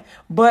eternal life.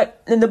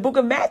 But in the book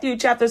of Matthew,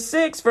 chapter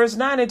 6, verse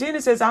 9 and 10,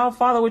 it says, our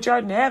Father which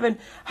art in heaven,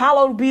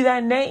 hallowed be thy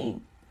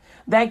name.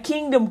 Thy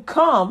kingdom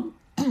come,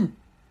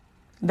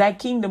 thy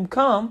kingdom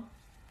come,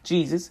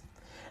 Jesus,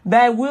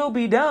 thy will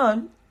be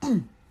done,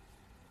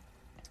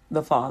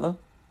 the Father,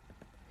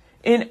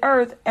 in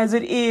earth as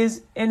it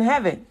is in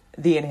heaven,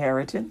 the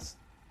inheritance.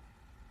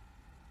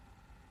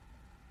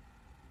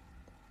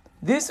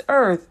 This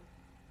earth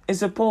is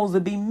supposed to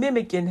be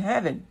mimicking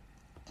heaven.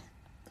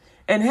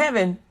 In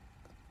heaven,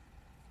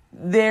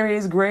 there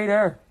is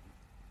greater.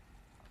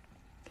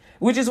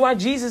 Which is why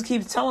Jesus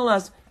keeps telling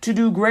us to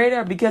do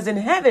greater, because in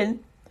heaven,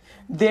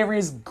 there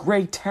is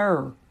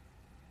greater.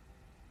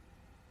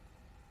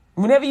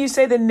 Whenever you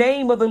say the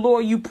name of the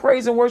Lord, you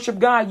praise and worship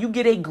God, you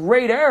get a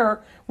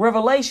greater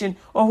revelation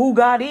of who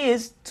God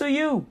is to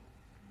you.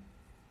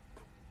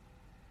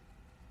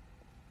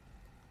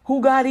 Who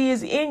God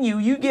is in you,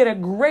 you get a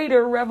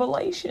greater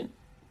revelation.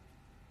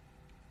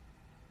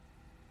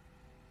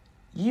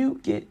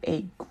 You get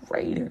a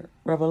greater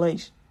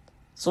revelation.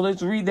 So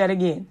let's read that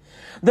again.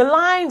 The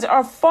lines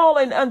are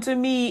fallen unto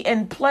me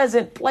in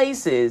pleasant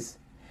places.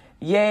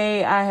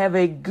 Yea, I have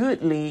a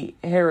goodly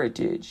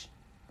heritage.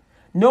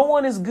 No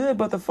one is good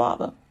but the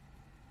Father.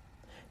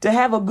 To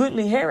have a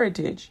goodly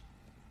heritage.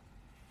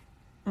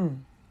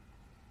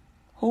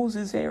 Who's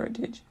his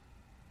heritage?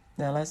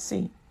 Now let's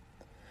see.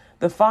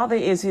 The Father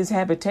is his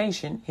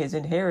habitation, his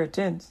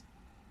inheritance.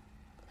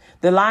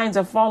 The lines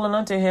are fallen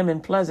unto him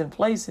in pleasant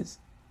places.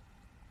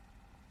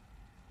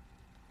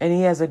 And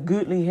he has a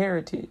goodly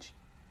heritage.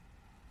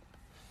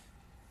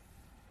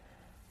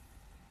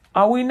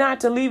 Are we not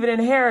to leave an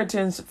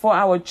inheritance for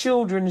our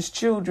children's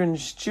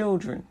children's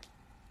children?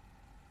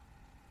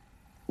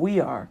 We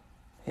are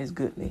his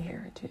goodly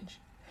heritage.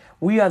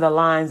 We are the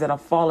lines that are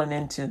fallen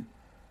into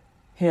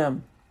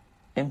him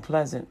in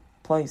pleasant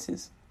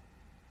places.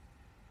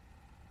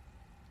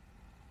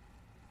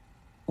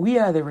 We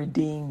are the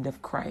redeemed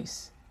of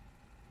Christ.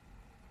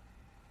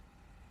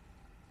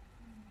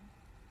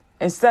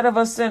 Instead of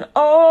us saying,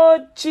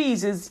 oh,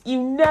 Jesus,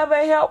 you never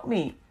helped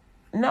me.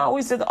 No,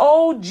 we said,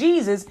 oh,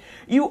 Jesus,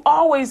 you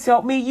always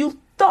help me. You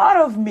thought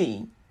of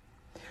me.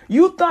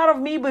 You thought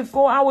of me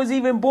before I was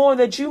even born,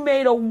 that you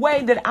made a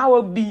way that I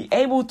would be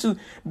able to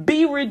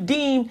be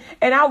redeemed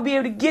and I'll be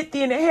able to get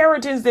the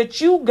inheritance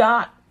that you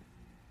got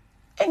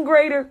and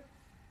greater.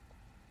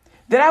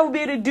 That I will be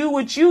able to do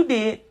what you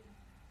did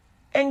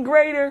and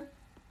greater.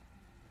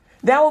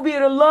 That I will be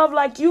able to love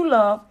like you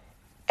love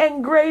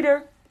and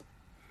greater.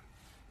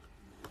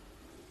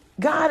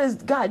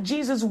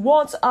 Jesus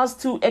wants us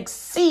to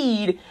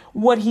exceed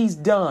what he's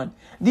done.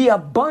 The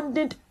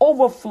abundant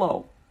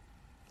overflow.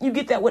 You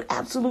get that with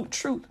absolute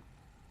truth.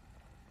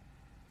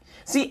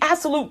 See,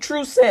 absolute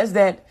truth says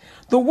that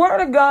the word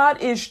of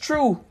God is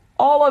true.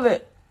 All of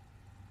it.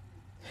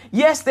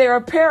 Yes, there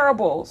are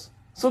parables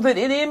so that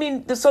the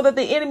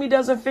enemy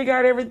doesn't figure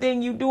out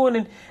everything you're doing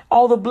and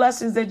all the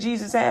blessings that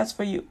Jesus has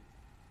for you.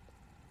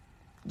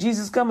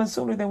 Jesus coming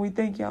sooner than we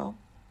think, y'all.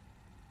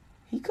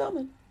 He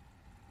coming.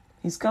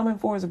 He's coming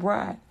for his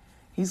bride.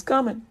 He's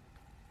coming.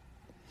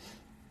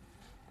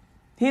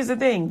 Here's the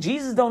thing.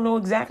 Jesus don't know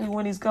exactly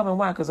when he's coming.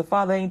 Why? Because the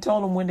Father ain't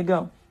told him when to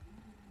go.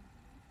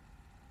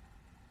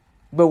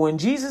 But when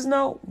Jesus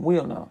know,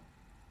 we'll know.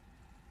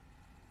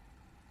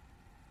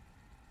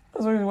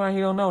 That's the reason why he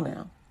don't know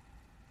now.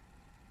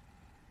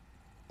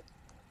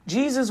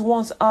 Jesus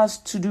wants us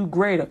to do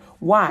greater.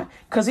 Why?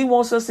 Because he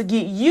wants us to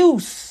get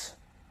used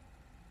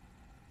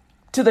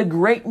to the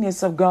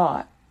greatness of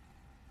God.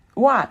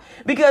 Why?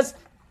 Because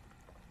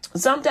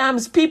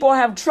sometimes people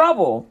have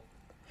trouble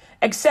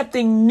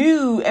accepting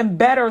new and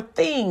better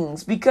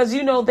things because,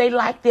 they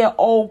like their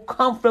old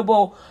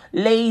comfortable,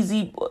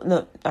 lazy,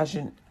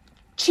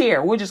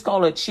 chair. We'll just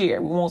call it a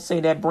chair. We won't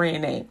say that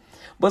brand name.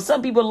 But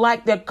some people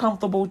like their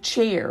comfortable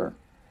chair.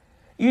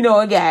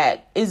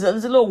 It's a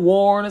little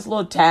worn, it's a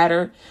little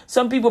tattered.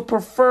 Some people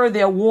prefer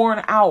their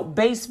worn out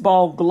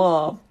baseball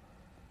glove,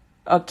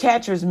 a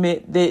catcher's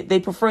mitt. They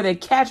prefer their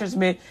catcher's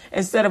mitt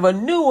instead of a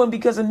new one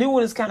because a new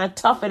one is kind of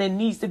tough and it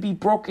needs to be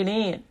broken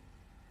in.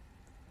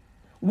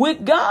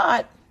 With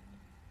God,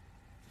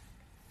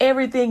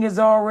 everything is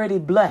already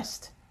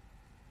blessed.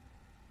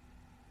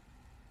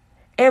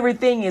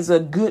 Everything is a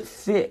good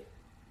fit.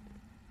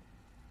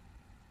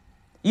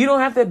 You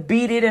don't have to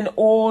beat it and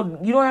oil.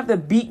 You don't have to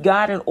beat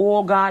God and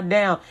oil God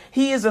down.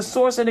 He is the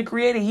source and the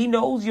creator. He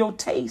knows your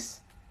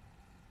taste.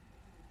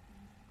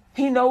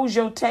 He knows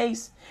your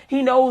taste.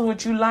 He knows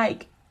what you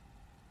like.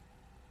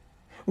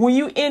 When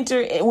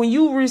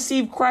you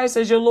receive Christ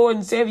as your Lord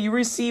and Savior, you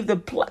receive the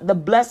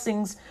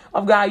blessings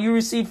of God. You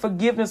receive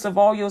forgiveness of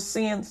all your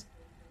sins.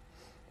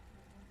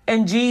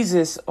 And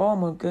Jesus, oh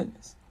my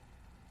goodness.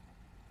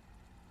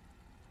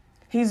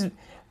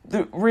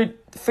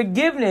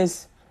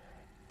 Forgiveness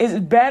is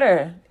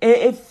better.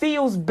 It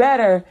feels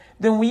better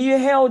than when you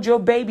held your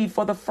baby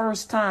for the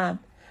first time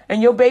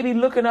and your baby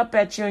looking up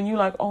at you and you're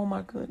like, oh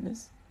my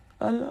goodness,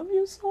 I love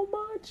you so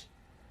much.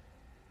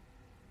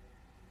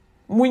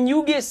 When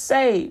you get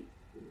saved,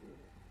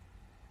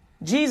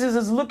 Jesus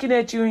is looking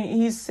at you and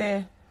he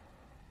said,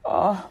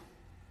 oh,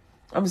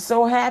 I'm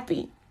so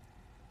happy.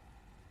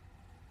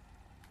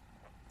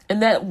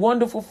 And that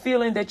wonderful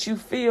feeling that you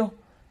feel,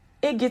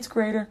 it gets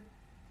greater.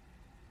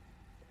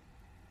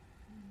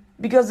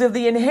 Because of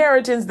the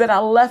inheritance that I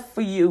left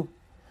for you.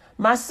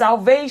 My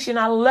salvation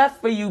I left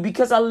for you.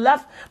 Because I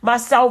left my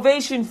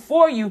salvation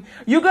for you.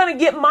 You're going to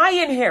get my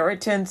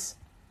inheritance.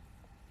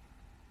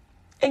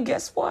 And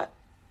guess what?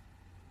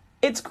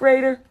 It's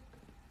greater.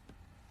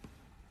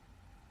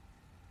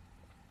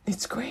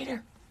 It's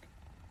greater.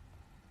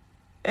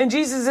 And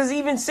Jesus is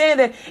even saying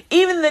that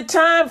even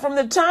from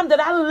the time that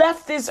I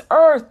left this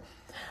earth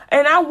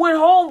and I went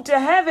home to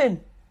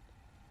heaven,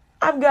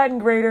 I've gotten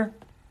greater.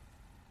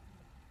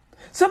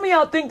 Some of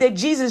y'all think that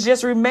Jesus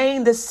just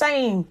remained the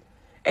same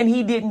and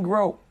he didn't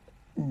grow.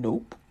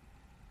 Nope.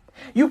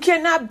 You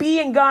cannot be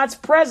in God's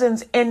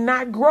presence and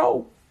not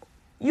grow.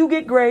 You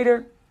get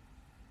greater.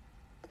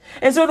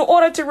 And so in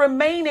order to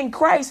remain in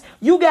Christ,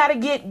 you got to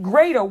get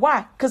greater.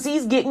 Why? Because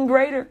he's getting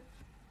greater.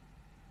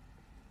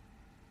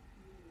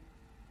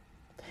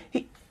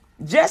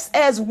 Just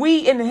as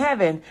we in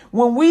heaven,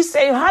 when we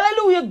say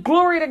hallelujah,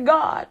 glory to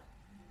God,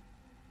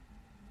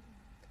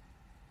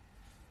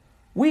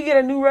 we get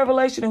a new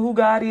revelation of who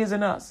God is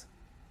in us.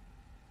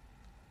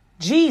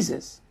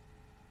 Jesus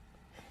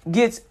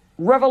gets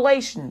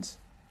revelations.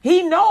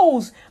 He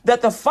knows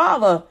that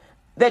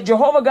that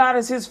Jehovah God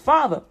is his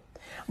Father.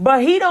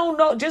 But he don't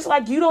know, just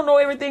like you don't know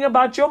everything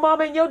about your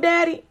mama and your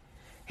daddy,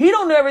 he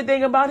don't know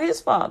everything about his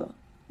Father.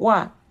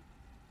 Why?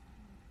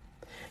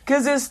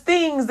 Because there's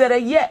things that are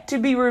yet to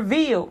be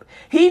revealed.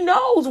 He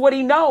knows what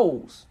he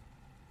knows.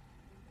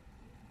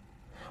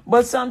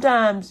 But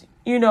sometimes,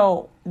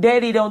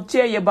 daddy don't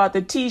tell you about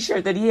the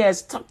t-shirt that he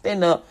has tucked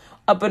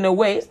up in the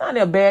way. It's not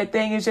a bad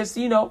thing. It's just,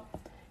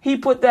 he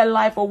put that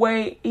life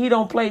away. He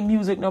don't play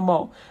music no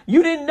more.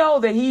 You didn't know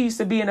that he used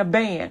to be in a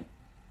band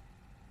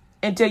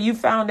until you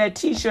found that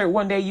t-shirt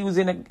one day you was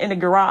in the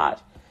garage.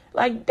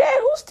 Like, Dad,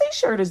 whose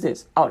t-shirt is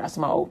this? Oh, that's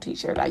my old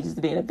t-shirt. I used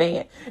to be in a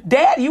band.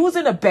 Dad, you was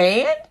in a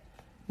band?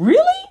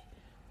 Really?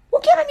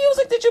 What kind of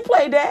music did you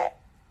play, Dad?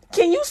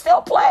 Can you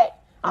still play?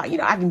 I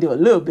can do a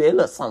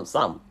little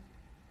something.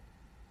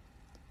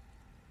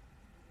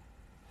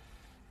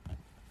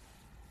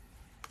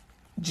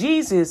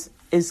 Jesus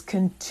is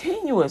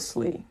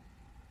continuously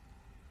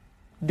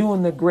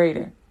doing the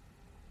greater.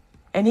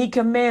 And he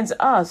commands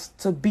us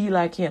to be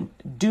like him.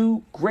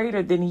 Do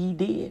greater than he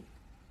did.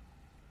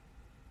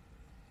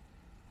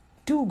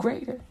 Do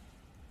greater.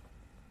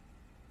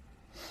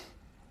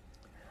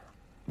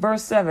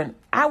 Verse 7,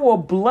 I will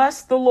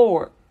bless the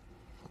Lord,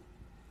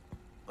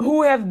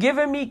 who have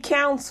given me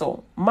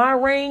counsel. My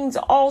reins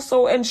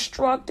also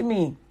instruct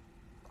me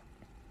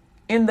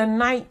in the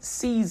night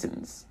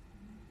seasons.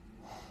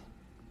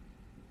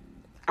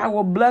 I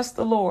will bless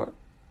the Lord,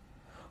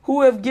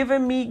 who have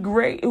given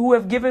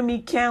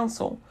me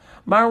counsel.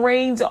 My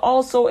reins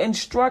also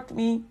instruct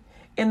me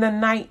in the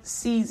night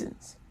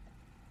seasons.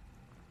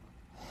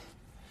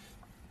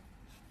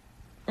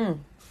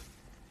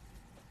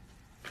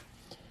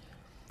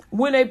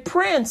 When a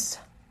prince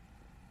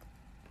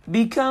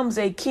becomes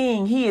a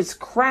king, he is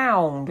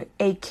crowned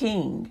a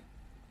king.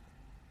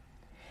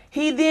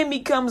 He then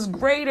becomes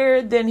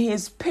greater than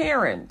his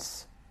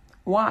parents.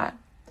 Why?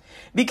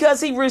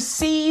 Because he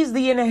receives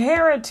the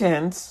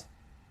inheritance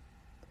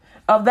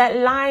of that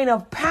line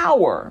of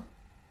power.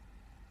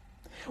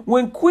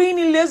 When Queen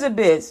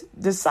Elizabeth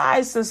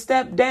decides to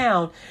step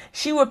down,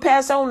 she would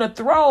pass on the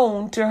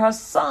throne to her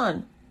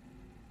son,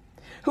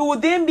 who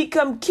would then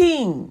become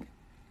king.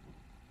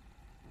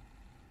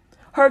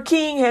 Her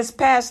king has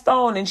passed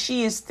on and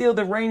she is still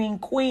the reigning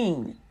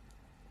queen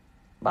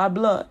by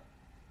blood.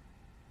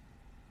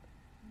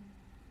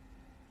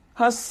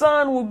 Her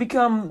son will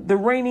become the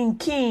reigning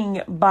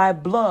king by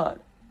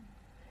blood.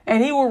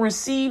 And he will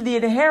receive the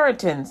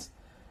inheritance,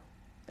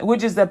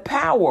 which is the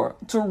power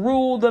to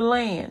rule the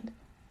land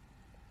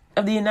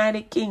of the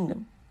United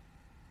Kingdom.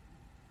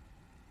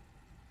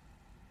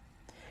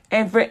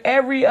 And for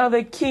every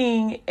other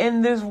king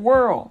in this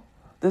world,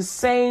 the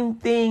same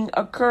thing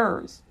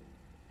occurs.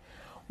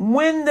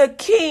 When the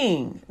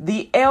king,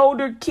 the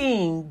elder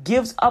king,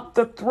 gives up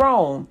the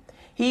throne,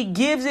 he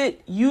gives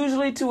it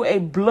usually to a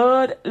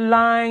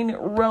bloodline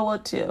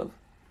relative.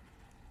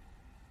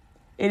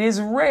 It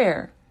is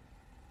rare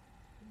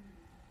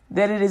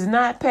that it is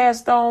not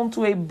passed on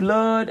to a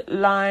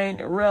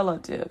bloodline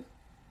relative.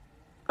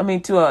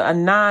 To a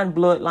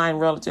non-bloodline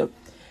relative.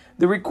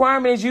 The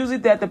requirement is usually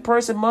that the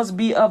person must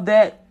be of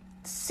that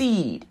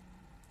seed,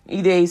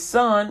 either a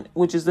son,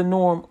 which is the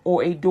norm,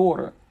 or a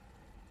daughter.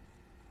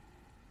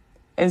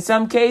 In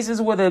some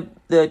cases where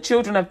the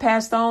children have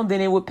passed on,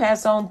 then it would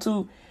pass on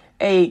to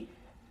a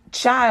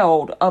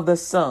child of the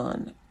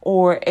son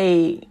or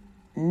a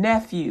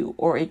nephew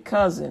or a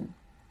cousin.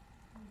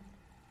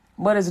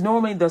 But it's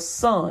normally the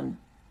son.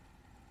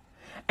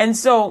 And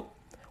so,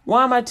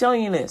 why am I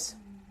telling you this?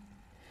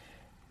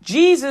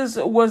 Jesus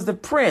was the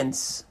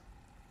prince,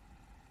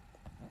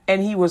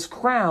 and he was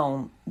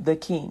crowned the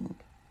king.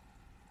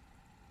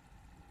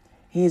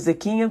 He is the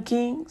King of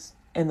Kings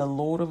and the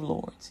Lord of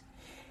Lords.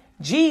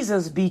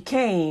 Jesus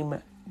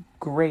became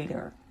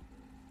greater.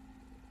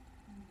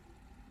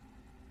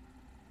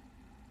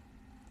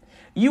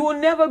 You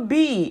will never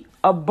be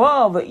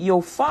above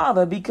your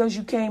father because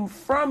you came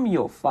from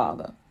your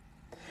father.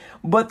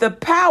 But the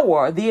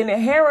power, the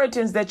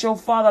inheritance that your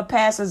father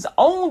passes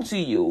on to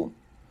you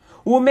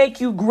will make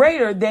you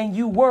greater than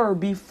you were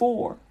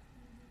before.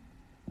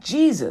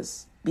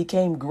 Jesus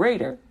became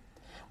greater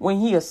when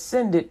he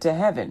ascended to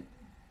heaven,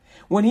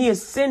 when he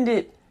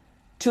ascended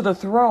to the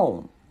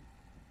throne.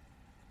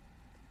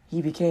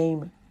 He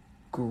became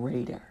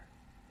greater.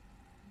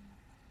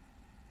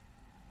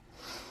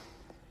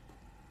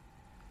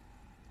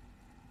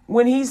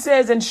 When he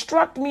says,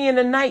 instruct me in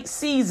the night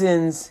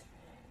seasons,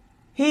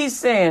 he's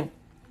saying,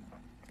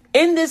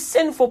 in this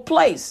sinful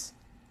place,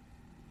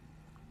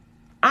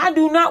 I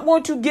do not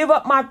want to give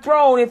up my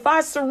throne. If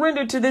I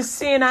surrender to this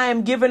sin, I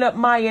am giving up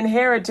my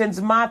inheritance,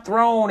 my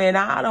throne, and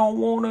I don't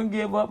want to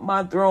give up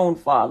my throne,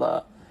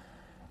 Father.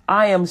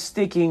 I am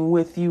sticking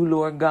with you,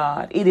 Lord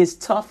God. It is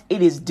tough.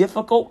 It is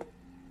difficult.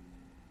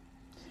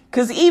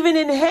 Because even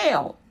in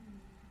hell,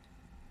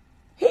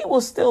 he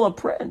was still a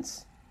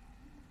prince.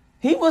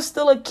 He was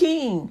still a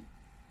king.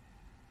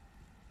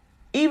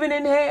 Even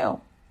in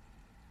hell.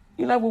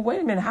 You're like, well,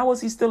 wait a minute. How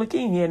was he still a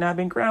king? He had not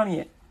been crowned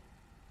yet.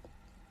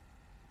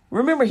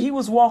 Remember, he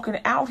was walking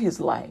out his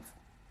life.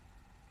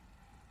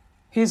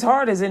 His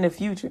heart is in the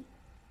future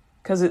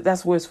because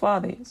that's where his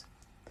father is.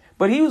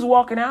 But he was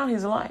walking out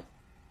his life.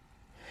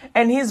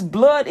 And his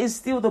blood is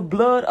still the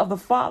blood of the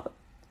Father.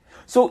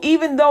 So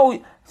even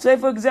though, say,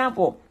 for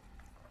example,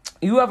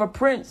 you have a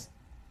prince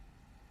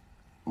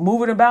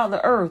moving about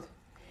the earth,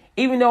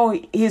 even though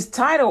his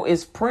title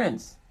is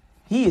prince,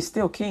 he is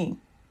still king.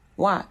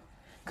 Why?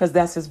 Because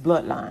that's his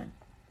bloodline.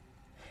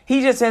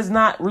 He just has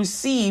not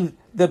received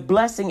the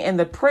blessing and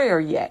the prayer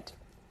yet.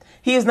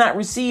 He has not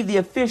received the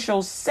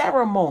official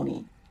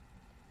ceremony.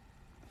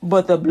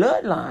 But the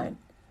bloodline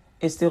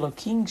is still a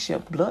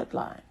kingship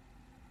bloodline.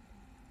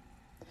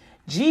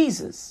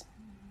 Jesus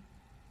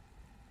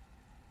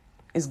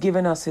is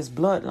giving us his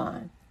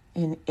bloodline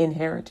in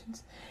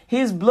inheritance.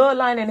 His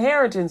bloodline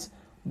inheritance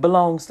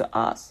belongs to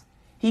us.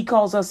 He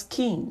calls us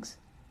kings.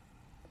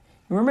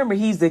 Remember,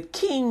 he's the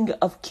King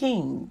of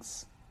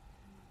Kings.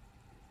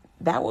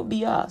 That would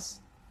be us.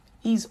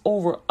 He's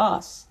over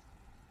us.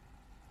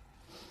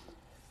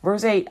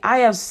 Verse 8, I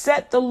have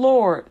set the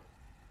Lord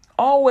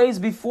always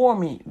before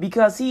me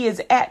because he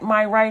is at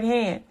my right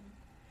hand,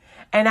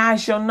 and I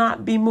shall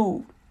not be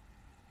moved.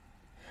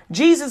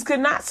 Jesus could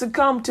not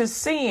succumb to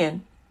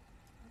sin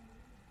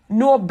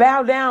nor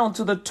bow down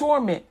to the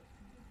torment,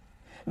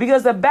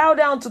 because to bow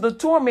down to the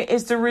torment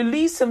is to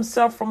release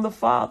himself from the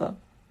Father,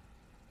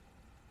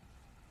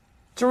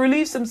 to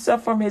release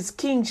himself from his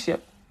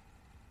kingship.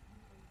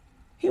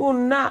 He will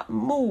not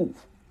move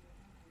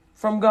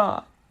from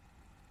God.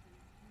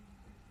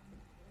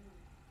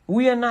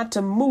 We are not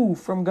to move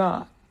from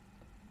God.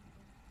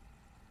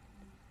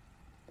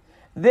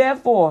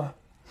 Therefore,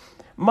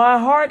 my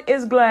heart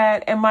is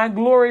glad and my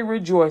glory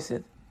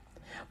rejoiceth.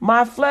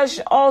 My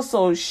flesh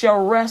also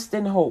shall rest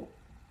in hope.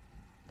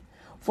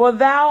 For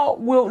thou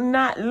wilt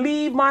not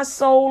leave my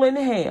soul in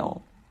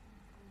hell,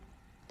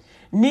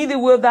 neither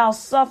wilt thou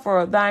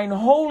suffer thine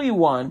Holy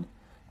One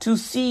to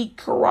see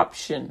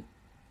corruption.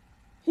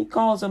 He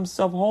calls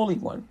himself Holy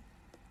One,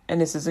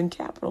 and this is in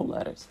capital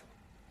letters.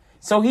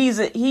 So he's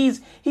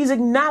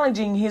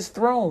acknowledging his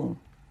throne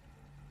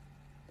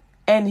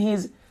and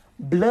his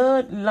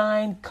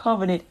bloodline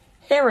covenant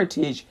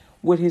heritage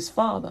with his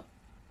Father.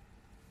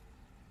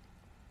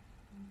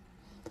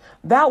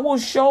 Thou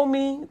wilt show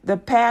me the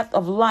path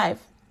of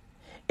life.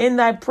 In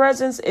thy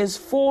presence is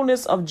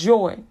fullness of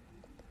joy.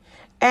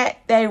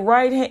 At thy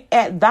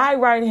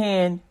right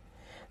hand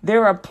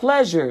there are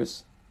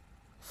pleasures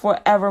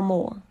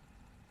forevermore.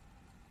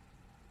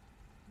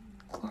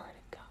 Glory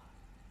to God.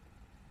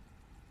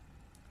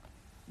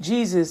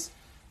 Jesus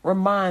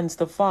reminds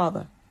the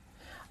Father,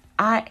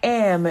 I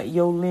am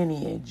your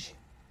lineage.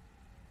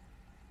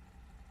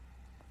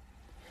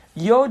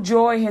 Your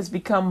joy has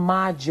become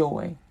my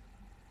joy.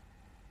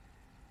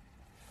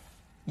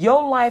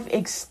 Your life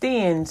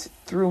extends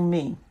through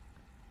me.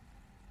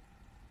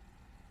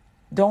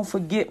 Don't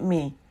forget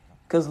me,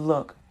 because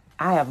look,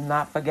 I have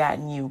not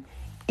forgotten you,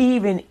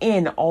 even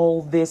in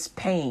all this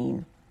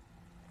pain.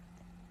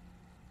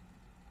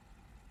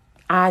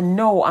 I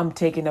know I'm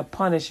taking a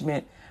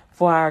punishment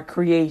for our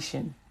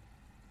creation.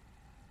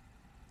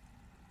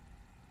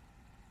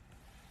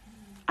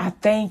 I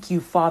thank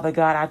you, Father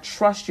God. I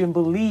trust you and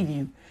believe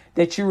you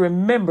that you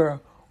remember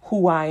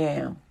who I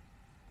am.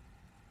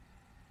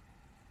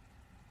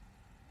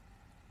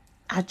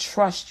 I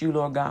trust you,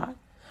 Lord God.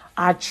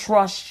 I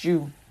trust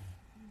you.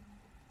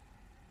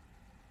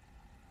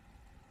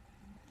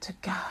 To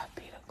God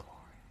be the glory.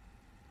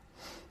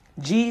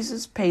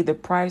 Jesus paid the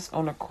price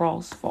on the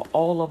cross for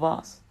all of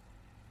us,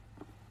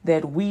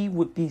 that we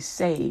would be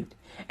saved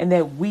and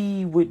that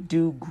we would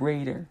do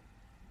greater.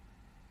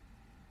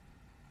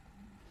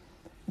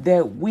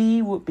 That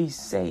we would be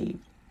saved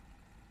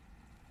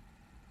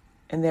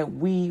and that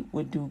we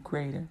would do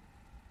greater.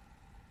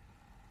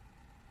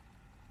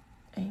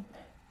 Amen.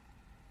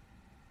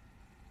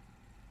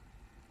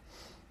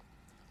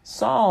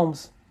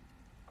 Psalms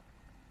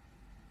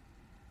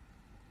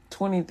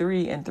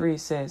 23:3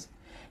 says,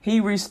 He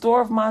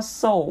restoreth my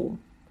soul.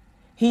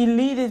 He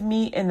leadeth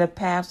me in the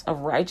paths of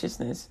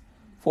righteousness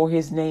for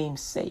his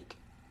name's sake.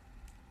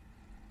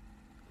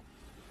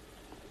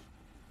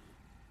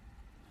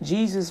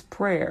 Jesus'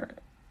 prayer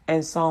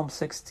in Psalm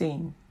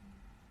 16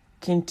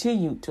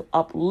 continued to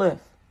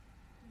uplift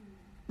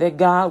that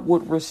God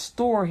would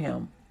restore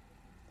him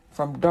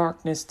from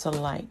darkness to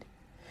light.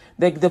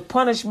 That the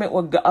punishment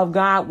of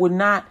God would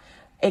not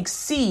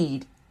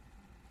exceed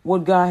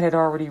what God had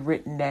already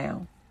written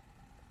down.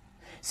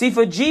 See,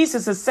 for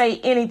Jesus to say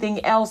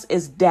anything else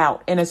is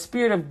doubt, and a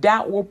spirit of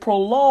doubt will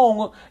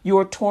prolong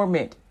your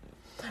torment,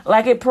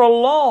 like it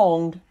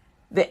prolonged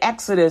the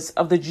exodus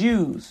of the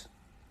Jews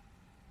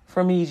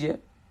from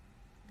Egypt.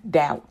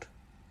 Doubt.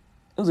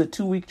 It was a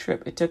 2-week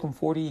trip. It took them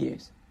 40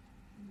 years.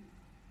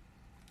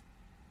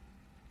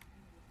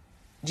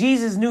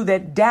 Jesus knew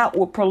that doubt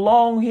would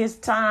prolong his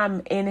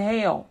time in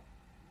hell.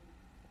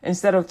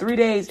 Instead of 3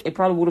 days, it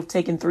probably would have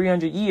taken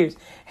 300 years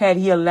had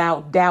he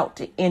allowed doubt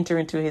to enter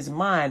into his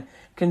mind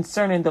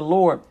concerning the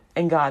Lord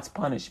and God's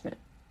punishment.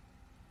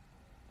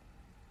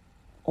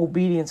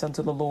 Obedience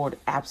unto the Lord,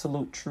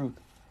 absolute truth,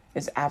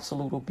 is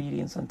absolute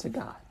obedience unto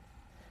God.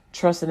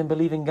 Trusting and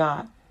believing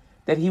God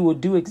that he will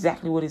do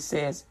exactly what it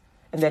says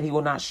and that he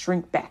will not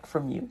shrink back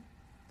from you.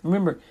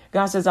 Remember,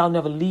 God says, I'll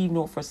never leave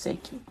nor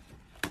forsake you.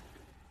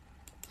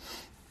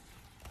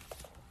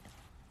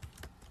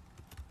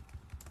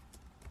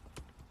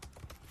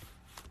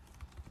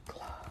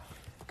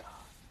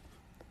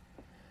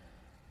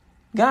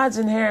 God's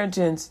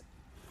inheritance,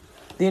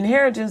 the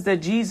inheritance that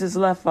Jesus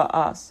left for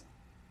us,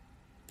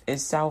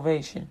 is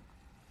salvation.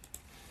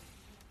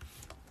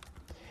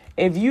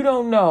 If you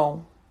don't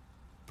know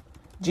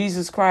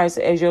Jesus Christ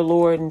as your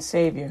Lord and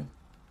Savior,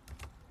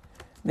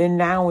 then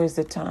now is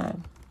the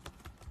time.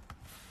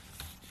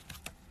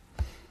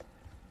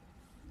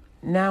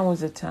 Now is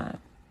the time.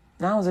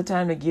 Now is the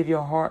time to give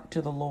your heart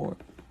to the Lord.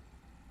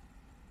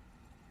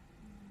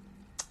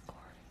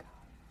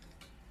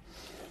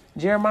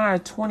 Jeremiah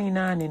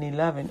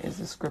 29:11 is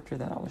the scripture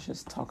that I was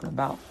just talking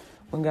about.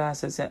 When God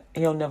says that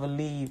he'll never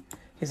leave.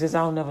 He says,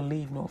 I'll never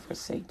leave nor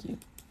forsake you.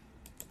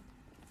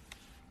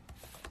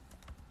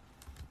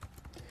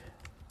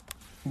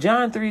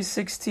 John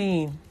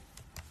 3:16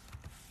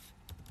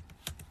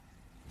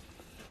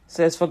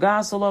 says, For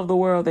God so loved the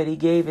world that he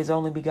gave his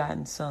only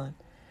begotten Son,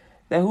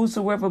 that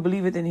whosoever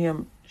believeth in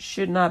him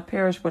should not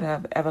perish but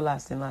have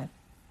everlasting life.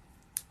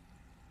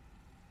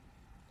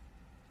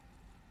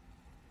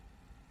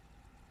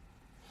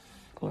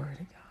 Glory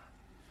to God.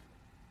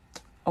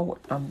 Oh,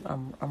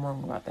 I'm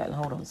wrong about that.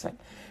 Hold on a second.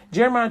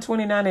 Jeremiah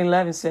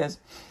 29:11 says,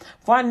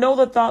 For I know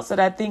the thoughts that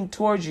I think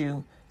towards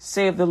you,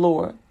 saith the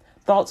Lord,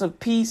 thoughts of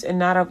peace and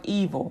not of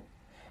evil,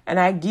 and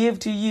I give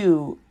to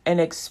you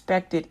an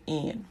expected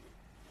end.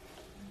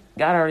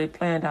 God already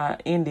planned our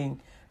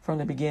ending from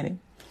the beginning.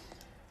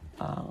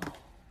 Hold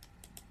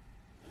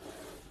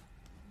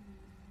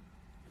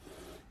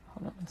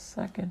on a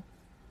second.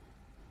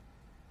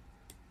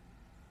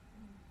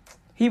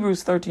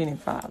 Hebrews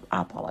 13:5.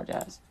 I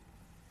apologize.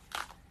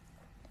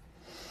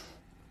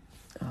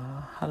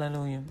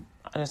 Hallelujah.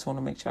 I just want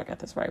to make sure I got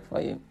this right for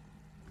you.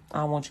 I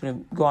don't want you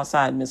to go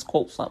outside and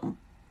misquote something.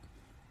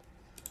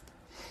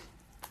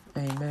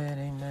 Amen.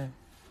 Amen.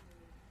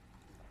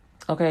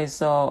 Okay,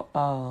 so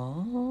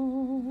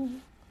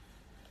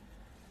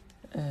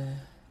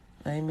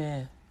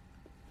amen.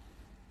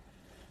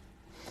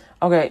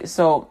 Okay,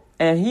 so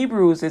in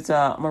Hebrews, it's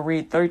I'm gonna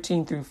read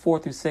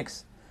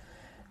 13:4-6.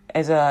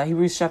 As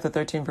Hebrews chapter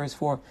 13, verse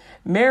 4.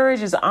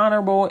 Marriage is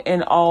honorable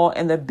in all,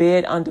 and the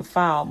bed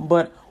undefiled,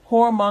 but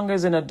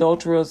whoremongers and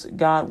adulterers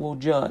God will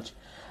judge.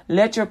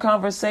 Let your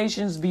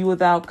conversations be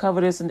without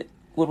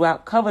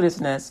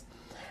covetousness,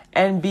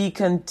 and be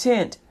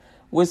content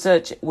with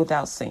such,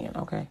 without sin,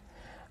 okay?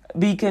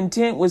 Be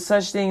content with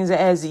such things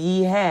as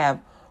ye have,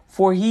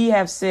 for he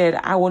have said,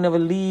 I will never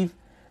leave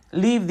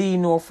thee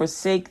nor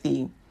forsake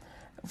thee.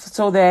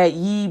 so that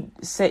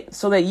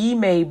ye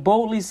may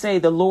boldly say,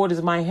 the Lord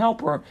is my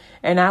helper,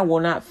 and I will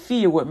not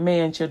fear what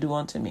man shall do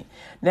unto me.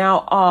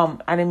 Now,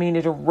 I didn't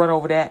mean to run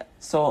over that.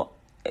 So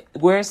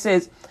where it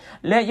says,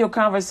 let your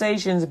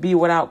conversations be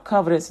without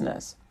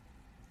covetousness.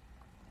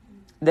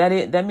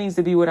 That means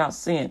to be without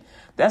sin.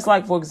 That's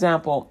like, for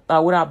example,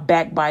 without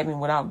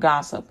backbiting, without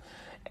gossip.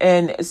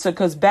 And so,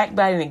 because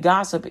backbiting and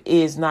gossip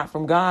is not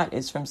from God,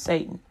 it's from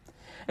Satan.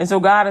 And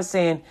so God is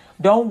saying,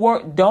 don't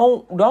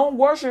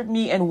worship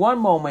me in one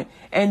moment,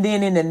 and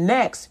then in the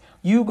next,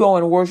 you go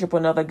and worship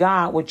another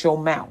God with your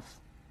mouth.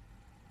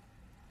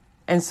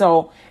 And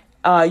so,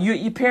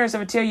 your parents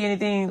ever tell you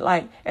anything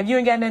like, if you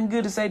ain't got nothing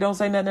good to say, don't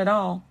say nothing at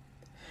all.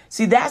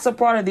 See, that's a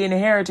part of the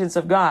inheritance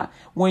of God.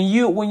 When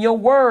your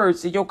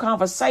words, your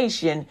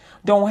conversation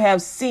don't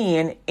have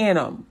sin in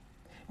them,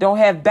 don't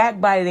have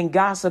backbiting and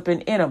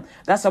gossiping in them.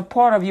 That's a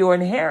part of your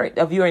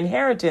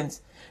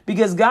inheritance,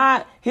 because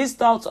God, his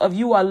thoughts of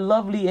you are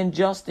lovely and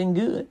just and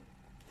good.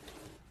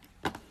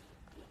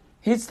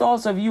 His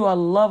thoughts of you are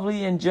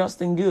lovely and just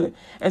and good.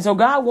 And so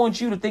God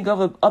wants you to think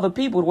of other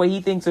people the way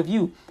he thinks of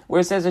you, where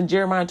it says in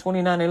Jeremiah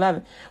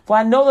 29:11, for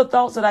I know the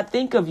thoughts that I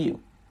think of you,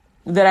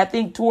 that I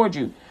think toward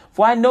you.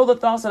 For I know the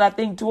thoughts that I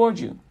think toward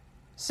you,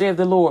 saith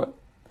the Lord,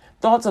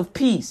 thoughts of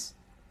peace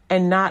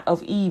and not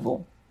of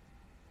evil,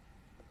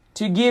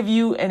 to give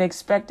you an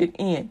expected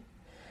end.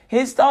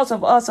 His thoughts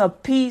of us are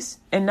peace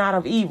and not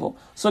of evil.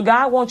 So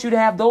God wants you to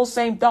have those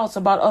same thoughts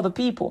about other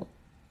people.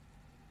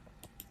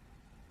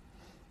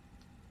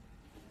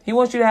 He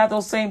wants you to have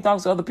those same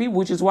thoughts of other people,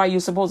 which is why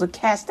you're supposed to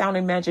cast down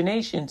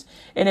imaginations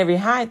and every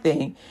high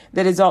thing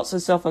that exalts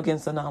itself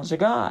against the knowledge of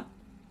God.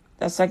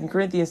 That's 2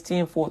 Corinthians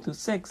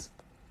 10:4-6.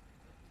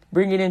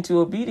 Bring it into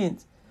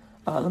obedience.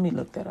 Let me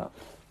look that up.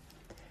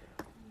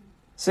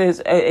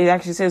 It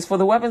actually says, for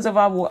the weapons of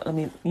our war. I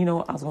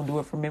was going to do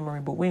it from memory,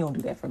 but we don't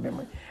do that from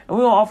memory. And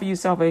we're going to offer you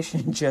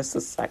salvation in just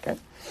a second.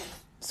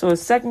 So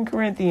it's 2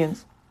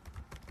 Corinthians.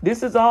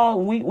 This is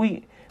all,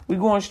 we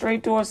going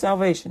straight towards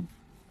salvation.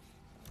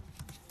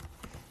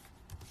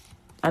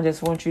 I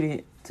just want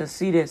you to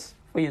see this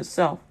for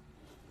yourself.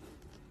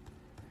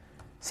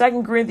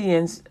 2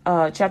 Corinthians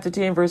chapter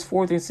 10, verse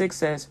 4-6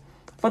 says,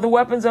 for the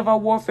weapons of our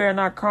warfare are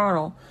not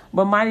carnal,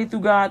 but mighty through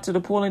God to the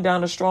pulling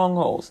down of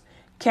strongholds,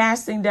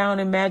 casting down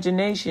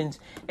imaginations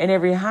and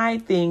every high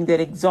thing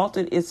that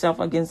exalted itself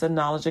against the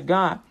knowledge of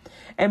God,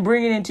 and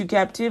bringing into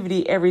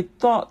captivity every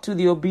thought to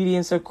the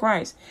obedience of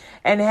Christ,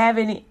 and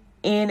having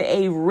in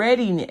a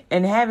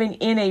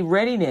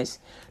readiness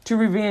to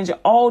revenge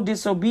all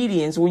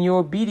disobedience when your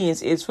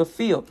obedience is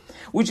fulfilled.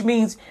 Which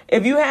means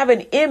if you have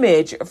an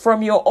image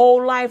from your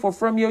old life or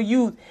from your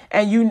youth,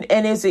 and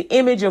it's an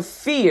image of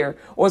fear,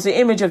 or it's an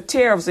image of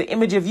terror, it's an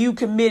image of you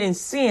committing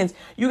sins,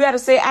 you got to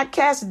say, I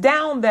cast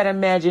down that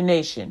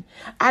imagination.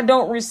 I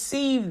don't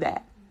receive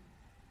that.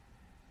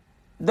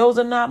 Those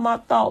are not my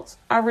thoughts.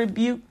 I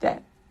rebuke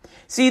that.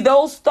 See,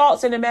 those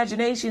thoughts and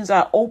imaginations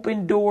are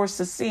open doors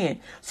to sin.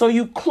 So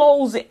you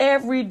close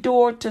every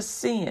door to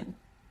sin.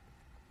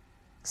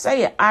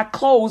 Say it. I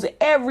close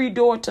every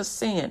door to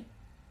sin.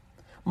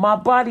 My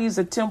body is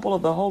a temple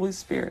of the Holy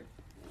Spirit.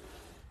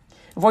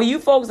 For you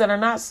folks that are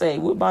not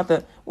saved, we're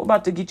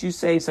about to get you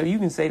saved so you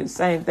can say the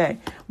same thing.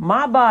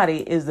 My body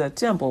is the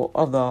temple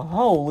of the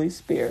Holy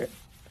Spirit.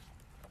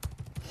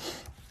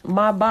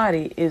 My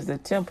body is the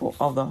temple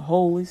of the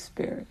Holy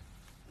Spirit.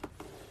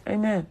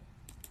 Amen.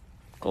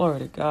 Glory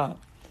to God.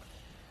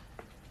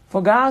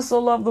 For God so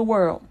loved the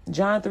world.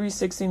 John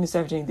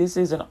 3:16-17. This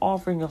is an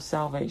offering of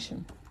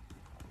salvation.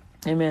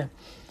 Amen.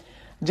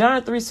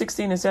 John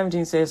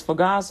 3:16-17 says, for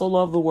God so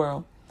loved the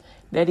world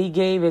that he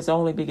gave his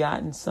only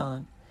begotten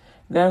Son,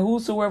 that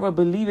whosoever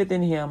believeth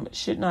in him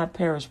should not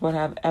perish but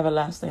have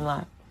everlasting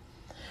life.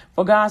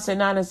 For God sent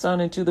not his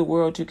Son into the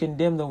world to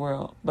condemn the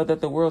world, but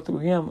that the world through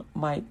him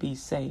might be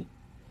saved.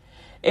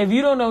 If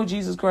you don't know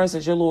Jesus Christ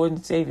as your Lord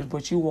and Savior,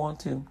 but you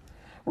want to,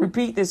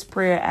 repeat this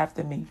prayer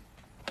after me.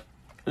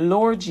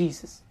 Lord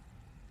Jesus,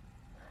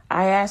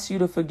 I ask you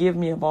to forgive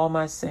me of all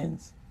my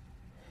sins.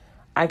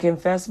 I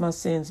confess my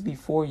sins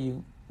before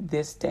you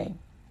this day.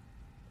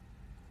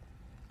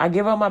 I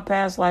give up my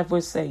past life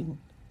with Satan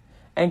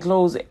and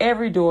close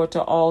every door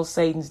to all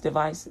Satan's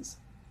devices.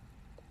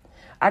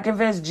 I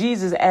confess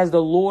Jesus as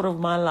the Lord of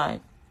my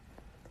life.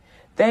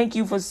 Thank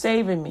you for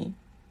saving me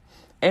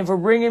and for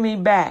bringing me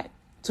back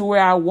to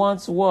where I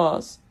once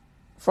was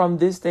from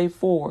this day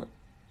forward,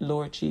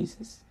 Lord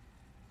Jesus.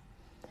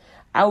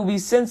 I will be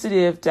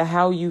sensitive to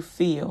how you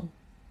feel.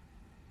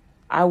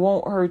 I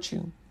won't hurt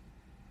you.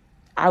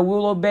 I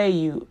will obey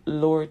you,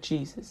 Lord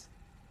Jesus.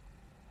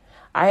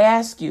 I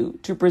ask you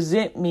to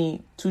present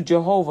me to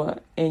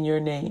Jehovah in your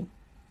name.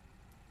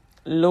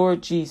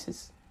 Lord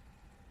Jesus,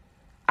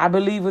 I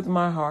believe with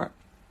my heart.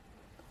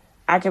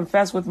 I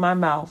confess with my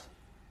mouth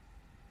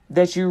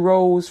that you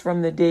rose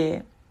from the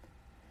dead,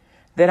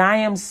 that I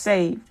am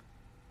saved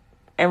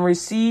and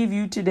receive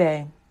you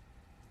today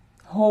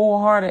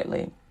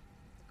wholeheartedly,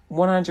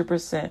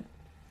 100%.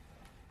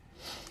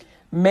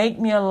 Make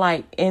me a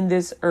light in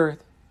this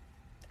earth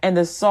and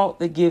the salt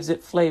that gives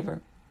it flavor.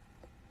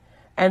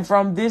 And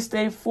from this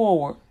day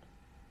forward,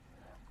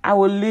 I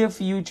will live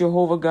for you,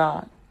 Jehovah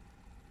God,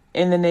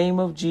 in the name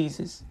of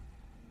Jesus,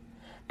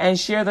 and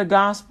share the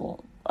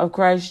gospel of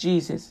Christ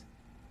Jesus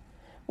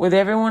with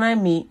everyone I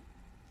meet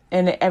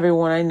and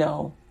everyone I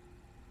know.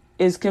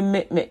 Is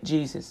commitment,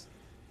 Jesus.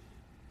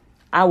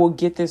 I will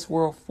get this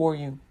world for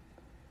you.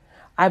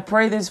 I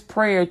pray this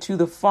prayer to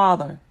the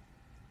Father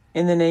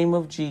in the name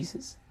of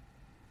Jesus.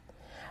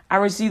 I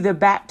receive the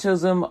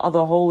baptism of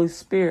the Holy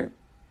Spirit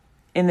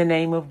in the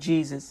name of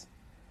Jesus,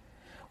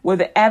 with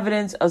the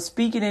evidence of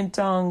speaking in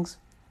tongues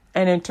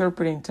and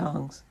interpreting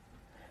tongues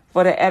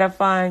for the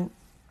edifying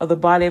of the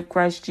body of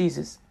Christ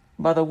Jesus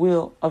by the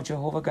will of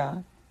Jehovah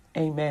God.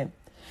 Amen.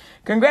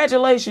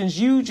 Congratulations,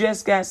 you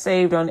just got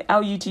saved on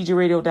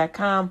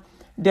LUTGRadio.com,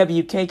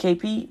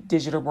 WKKP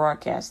Digital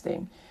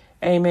Broadcasting.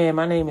 Amen.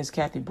 My name is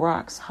Kathy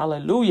Brooks.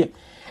 Hallelujah.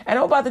 And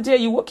I'm about to tell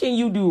you, what can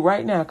you do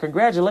right now?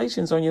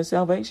 Congratulations on your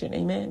salvation.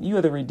 Amen. You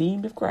are the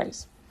redeemed of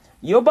Christ.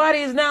 Your body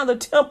is now the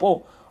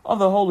temple of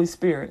the Holy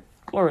Spirit.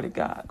 Glory to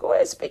God. Go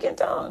ahead, speak in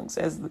tongues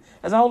as the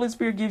Holy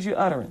Spirit gives you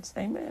utterance.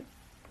 Amen.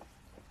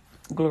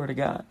 Glory to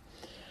God.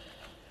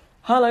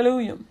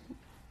 Hallelujah.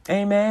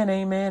 Amen,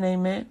 amen,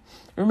 amen.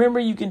 Remember,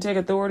 you can take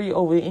authority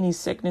over any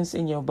sickness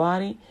in your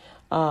body,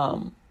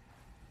 and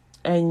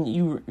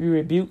you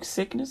rebuke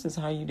sickness is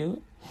how you do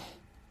it.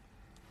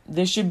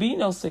 There should be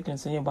no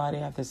sickness in your body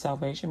after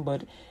salvation,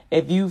 but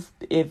if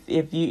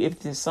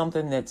there's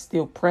something that's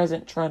still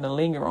present, trying to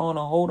linger on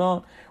or hold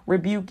on,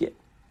 rebuke it.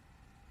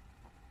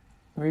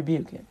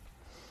 Rebuke it.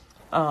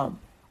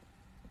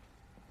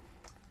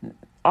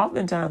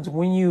 Oftentimes,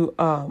 when you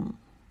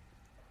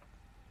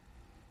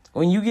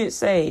get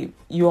saved,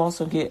 you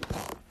also get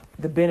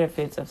the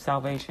benefits of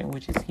salvation,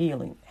 which is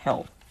healing,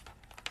 health.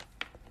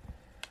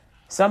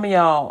 Some of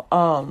y'all,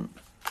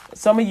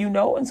 some of you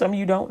know, and some of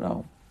you don't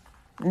know.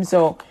 And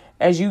so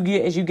as you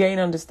gain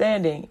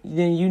understanding,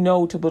 then you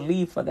know to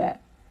believe for that.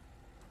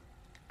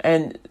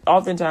 And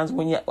oftentimes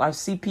I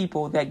see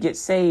people that get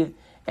saved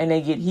and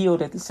they get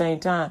healed at the same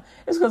time,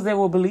 it's because they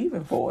were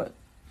believing for it.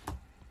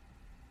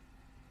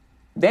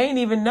 They ain't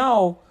even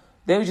know.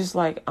 They were just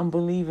like, I'm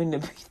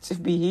believing to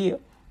be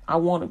healed. I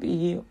want to be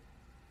healed.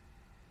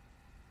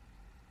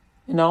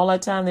 And all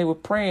that time they were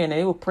praying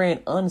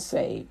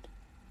unsaved.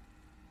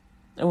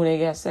 And when they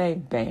got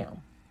saved,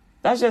 bam.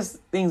 That's just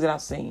things that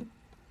I've seen.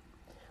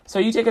 So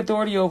you take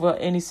authority over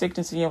any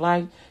sickness in your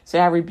life. Say,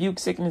 I rebuke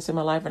sickness in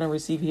my life and I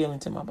receive healing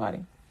to my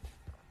body.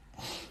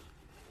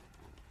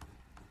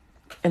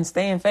 And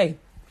stay in faith.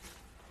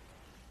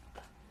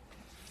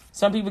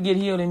 Some people get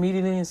healed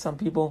immediately, and some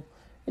people,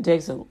 it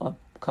takes a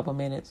couple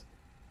minutes,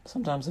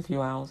 sometimes a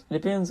few hours. It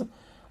depends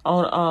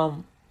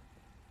on,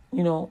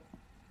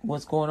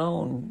 what's going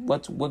on,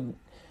 what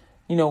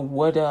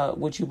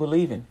you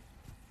believe in.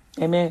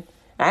 Amen.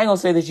 I ain't gonna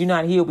say that you're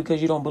not healed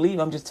because you don't believe.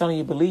 I'm just telling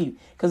you believe,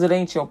 because it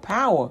ain't your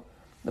power,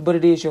 but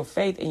it is your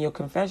faith and your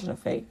confession of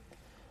faith.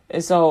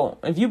 And so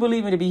if you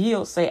believe in to be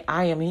healed, say,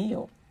 I am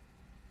healed.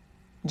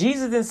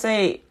 Jesus didn't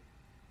say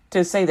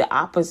to say the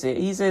opposite.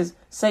 He says,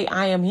 say,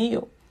 I am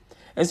healed.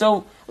 And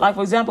so, like,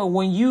 for example,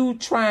 when you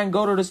try and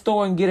go to the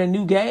store and get a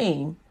new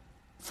game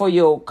for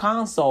your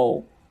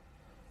console,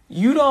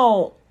 you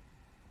don't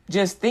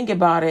just think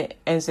about it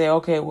and say,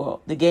 okay,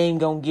 well, the game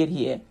gonna get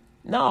here.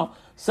 No,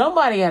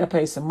 somebody got to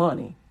pay some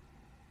money.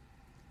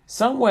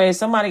 Somewhere,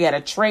 somebody got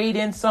to trade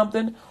in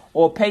something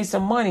or pay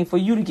some money for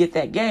you to get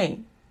that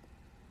game.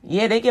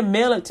 Yeah, they can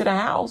mail it to the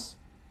house,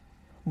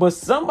 but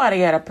somebody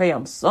got to pay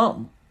them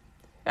something.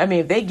 I mean,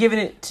 if they giving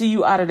it to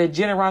you out of the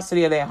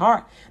generosity of their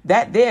heart,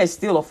 that there is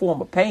still a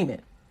form of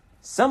payment.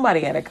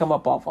 Somebody got to come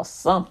up off of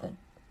something,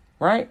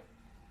 right?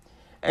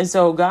 And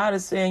so God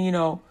is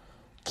saying,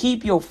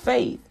 keep your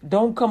faith.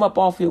 Don't come up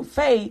off your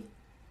faith.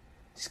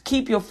 Just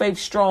keep your faith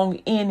strong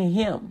in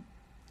Him.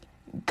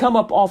 Come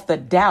up off the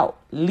doubt.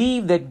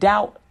 Leave the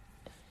doubt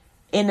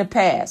in the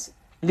past.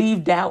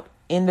 Leave doubt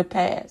in the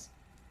past.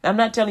 I'm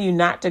not telling you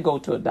not to go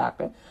to a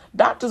doctor.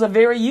 Doctors are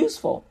very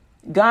useful.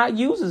 God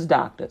uses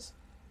doctors.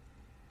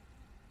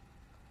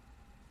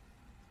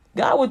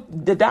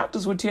 The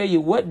doctors would tell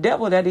you what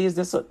devil that is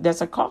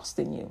that's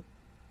accosting you.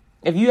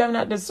 If you have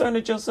not discerned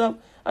it yourself,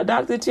 a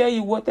doctor will tell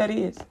you what that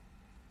is.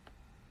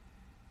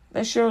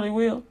 They surely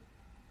will.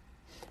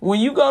 When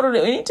you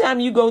anytime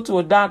you go to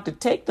a doctor,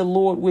 take the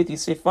Lord with you.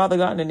 Say, Father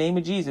God, in the name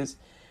of Jesus,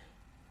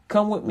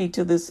 come with me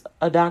to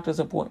a doctor's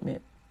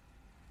appointment.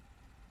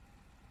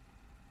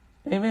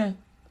 Amen.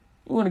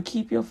 You want to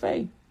keep your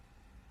faith.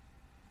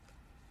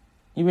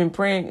 You've been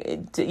praying.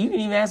 You can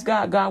even ask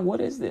God,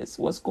 what is this?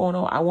 What's going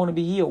on? I want to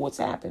be healed. What's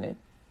happening?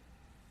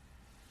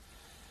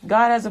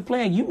 God has a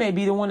plan. You may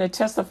be the one that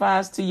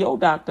testifies to your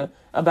doctor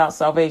about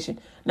salvation.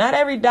 Not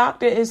every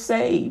doctor is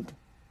saved.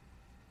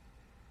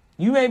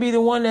 You may be the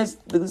one that's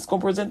going to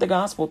present the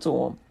gospel to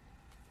them.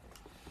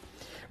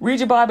 Read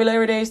your Bible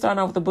every day, starting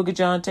off with the book of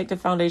John. Take the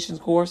Foundations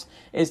course.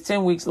 It's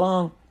 10 weeks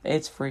long.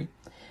 It's free.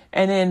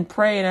 And then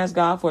pray and ask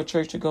God for a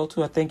church to go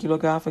to. I thank you,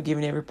 Lord God, for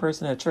giving every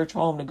person a church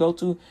home to go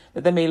to,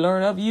 that they may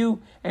learn of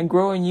you and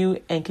grow in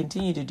you and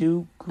continue to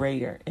do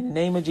greater. In the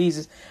name of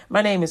Jesus,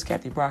 my name is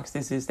Kathy Brooks.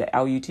 This is the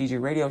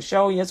LUTG Radio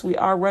Show. Yes, we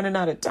are running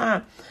out of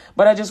time,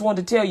 but I just want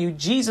to tell you,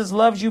 Jesus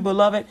loves you,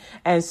 beloved,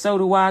 and so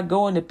do I.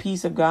 Go in the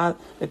peace of God.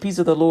 The peace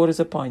of the Lord is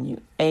upon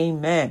you.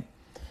 Amen.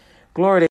 Glory to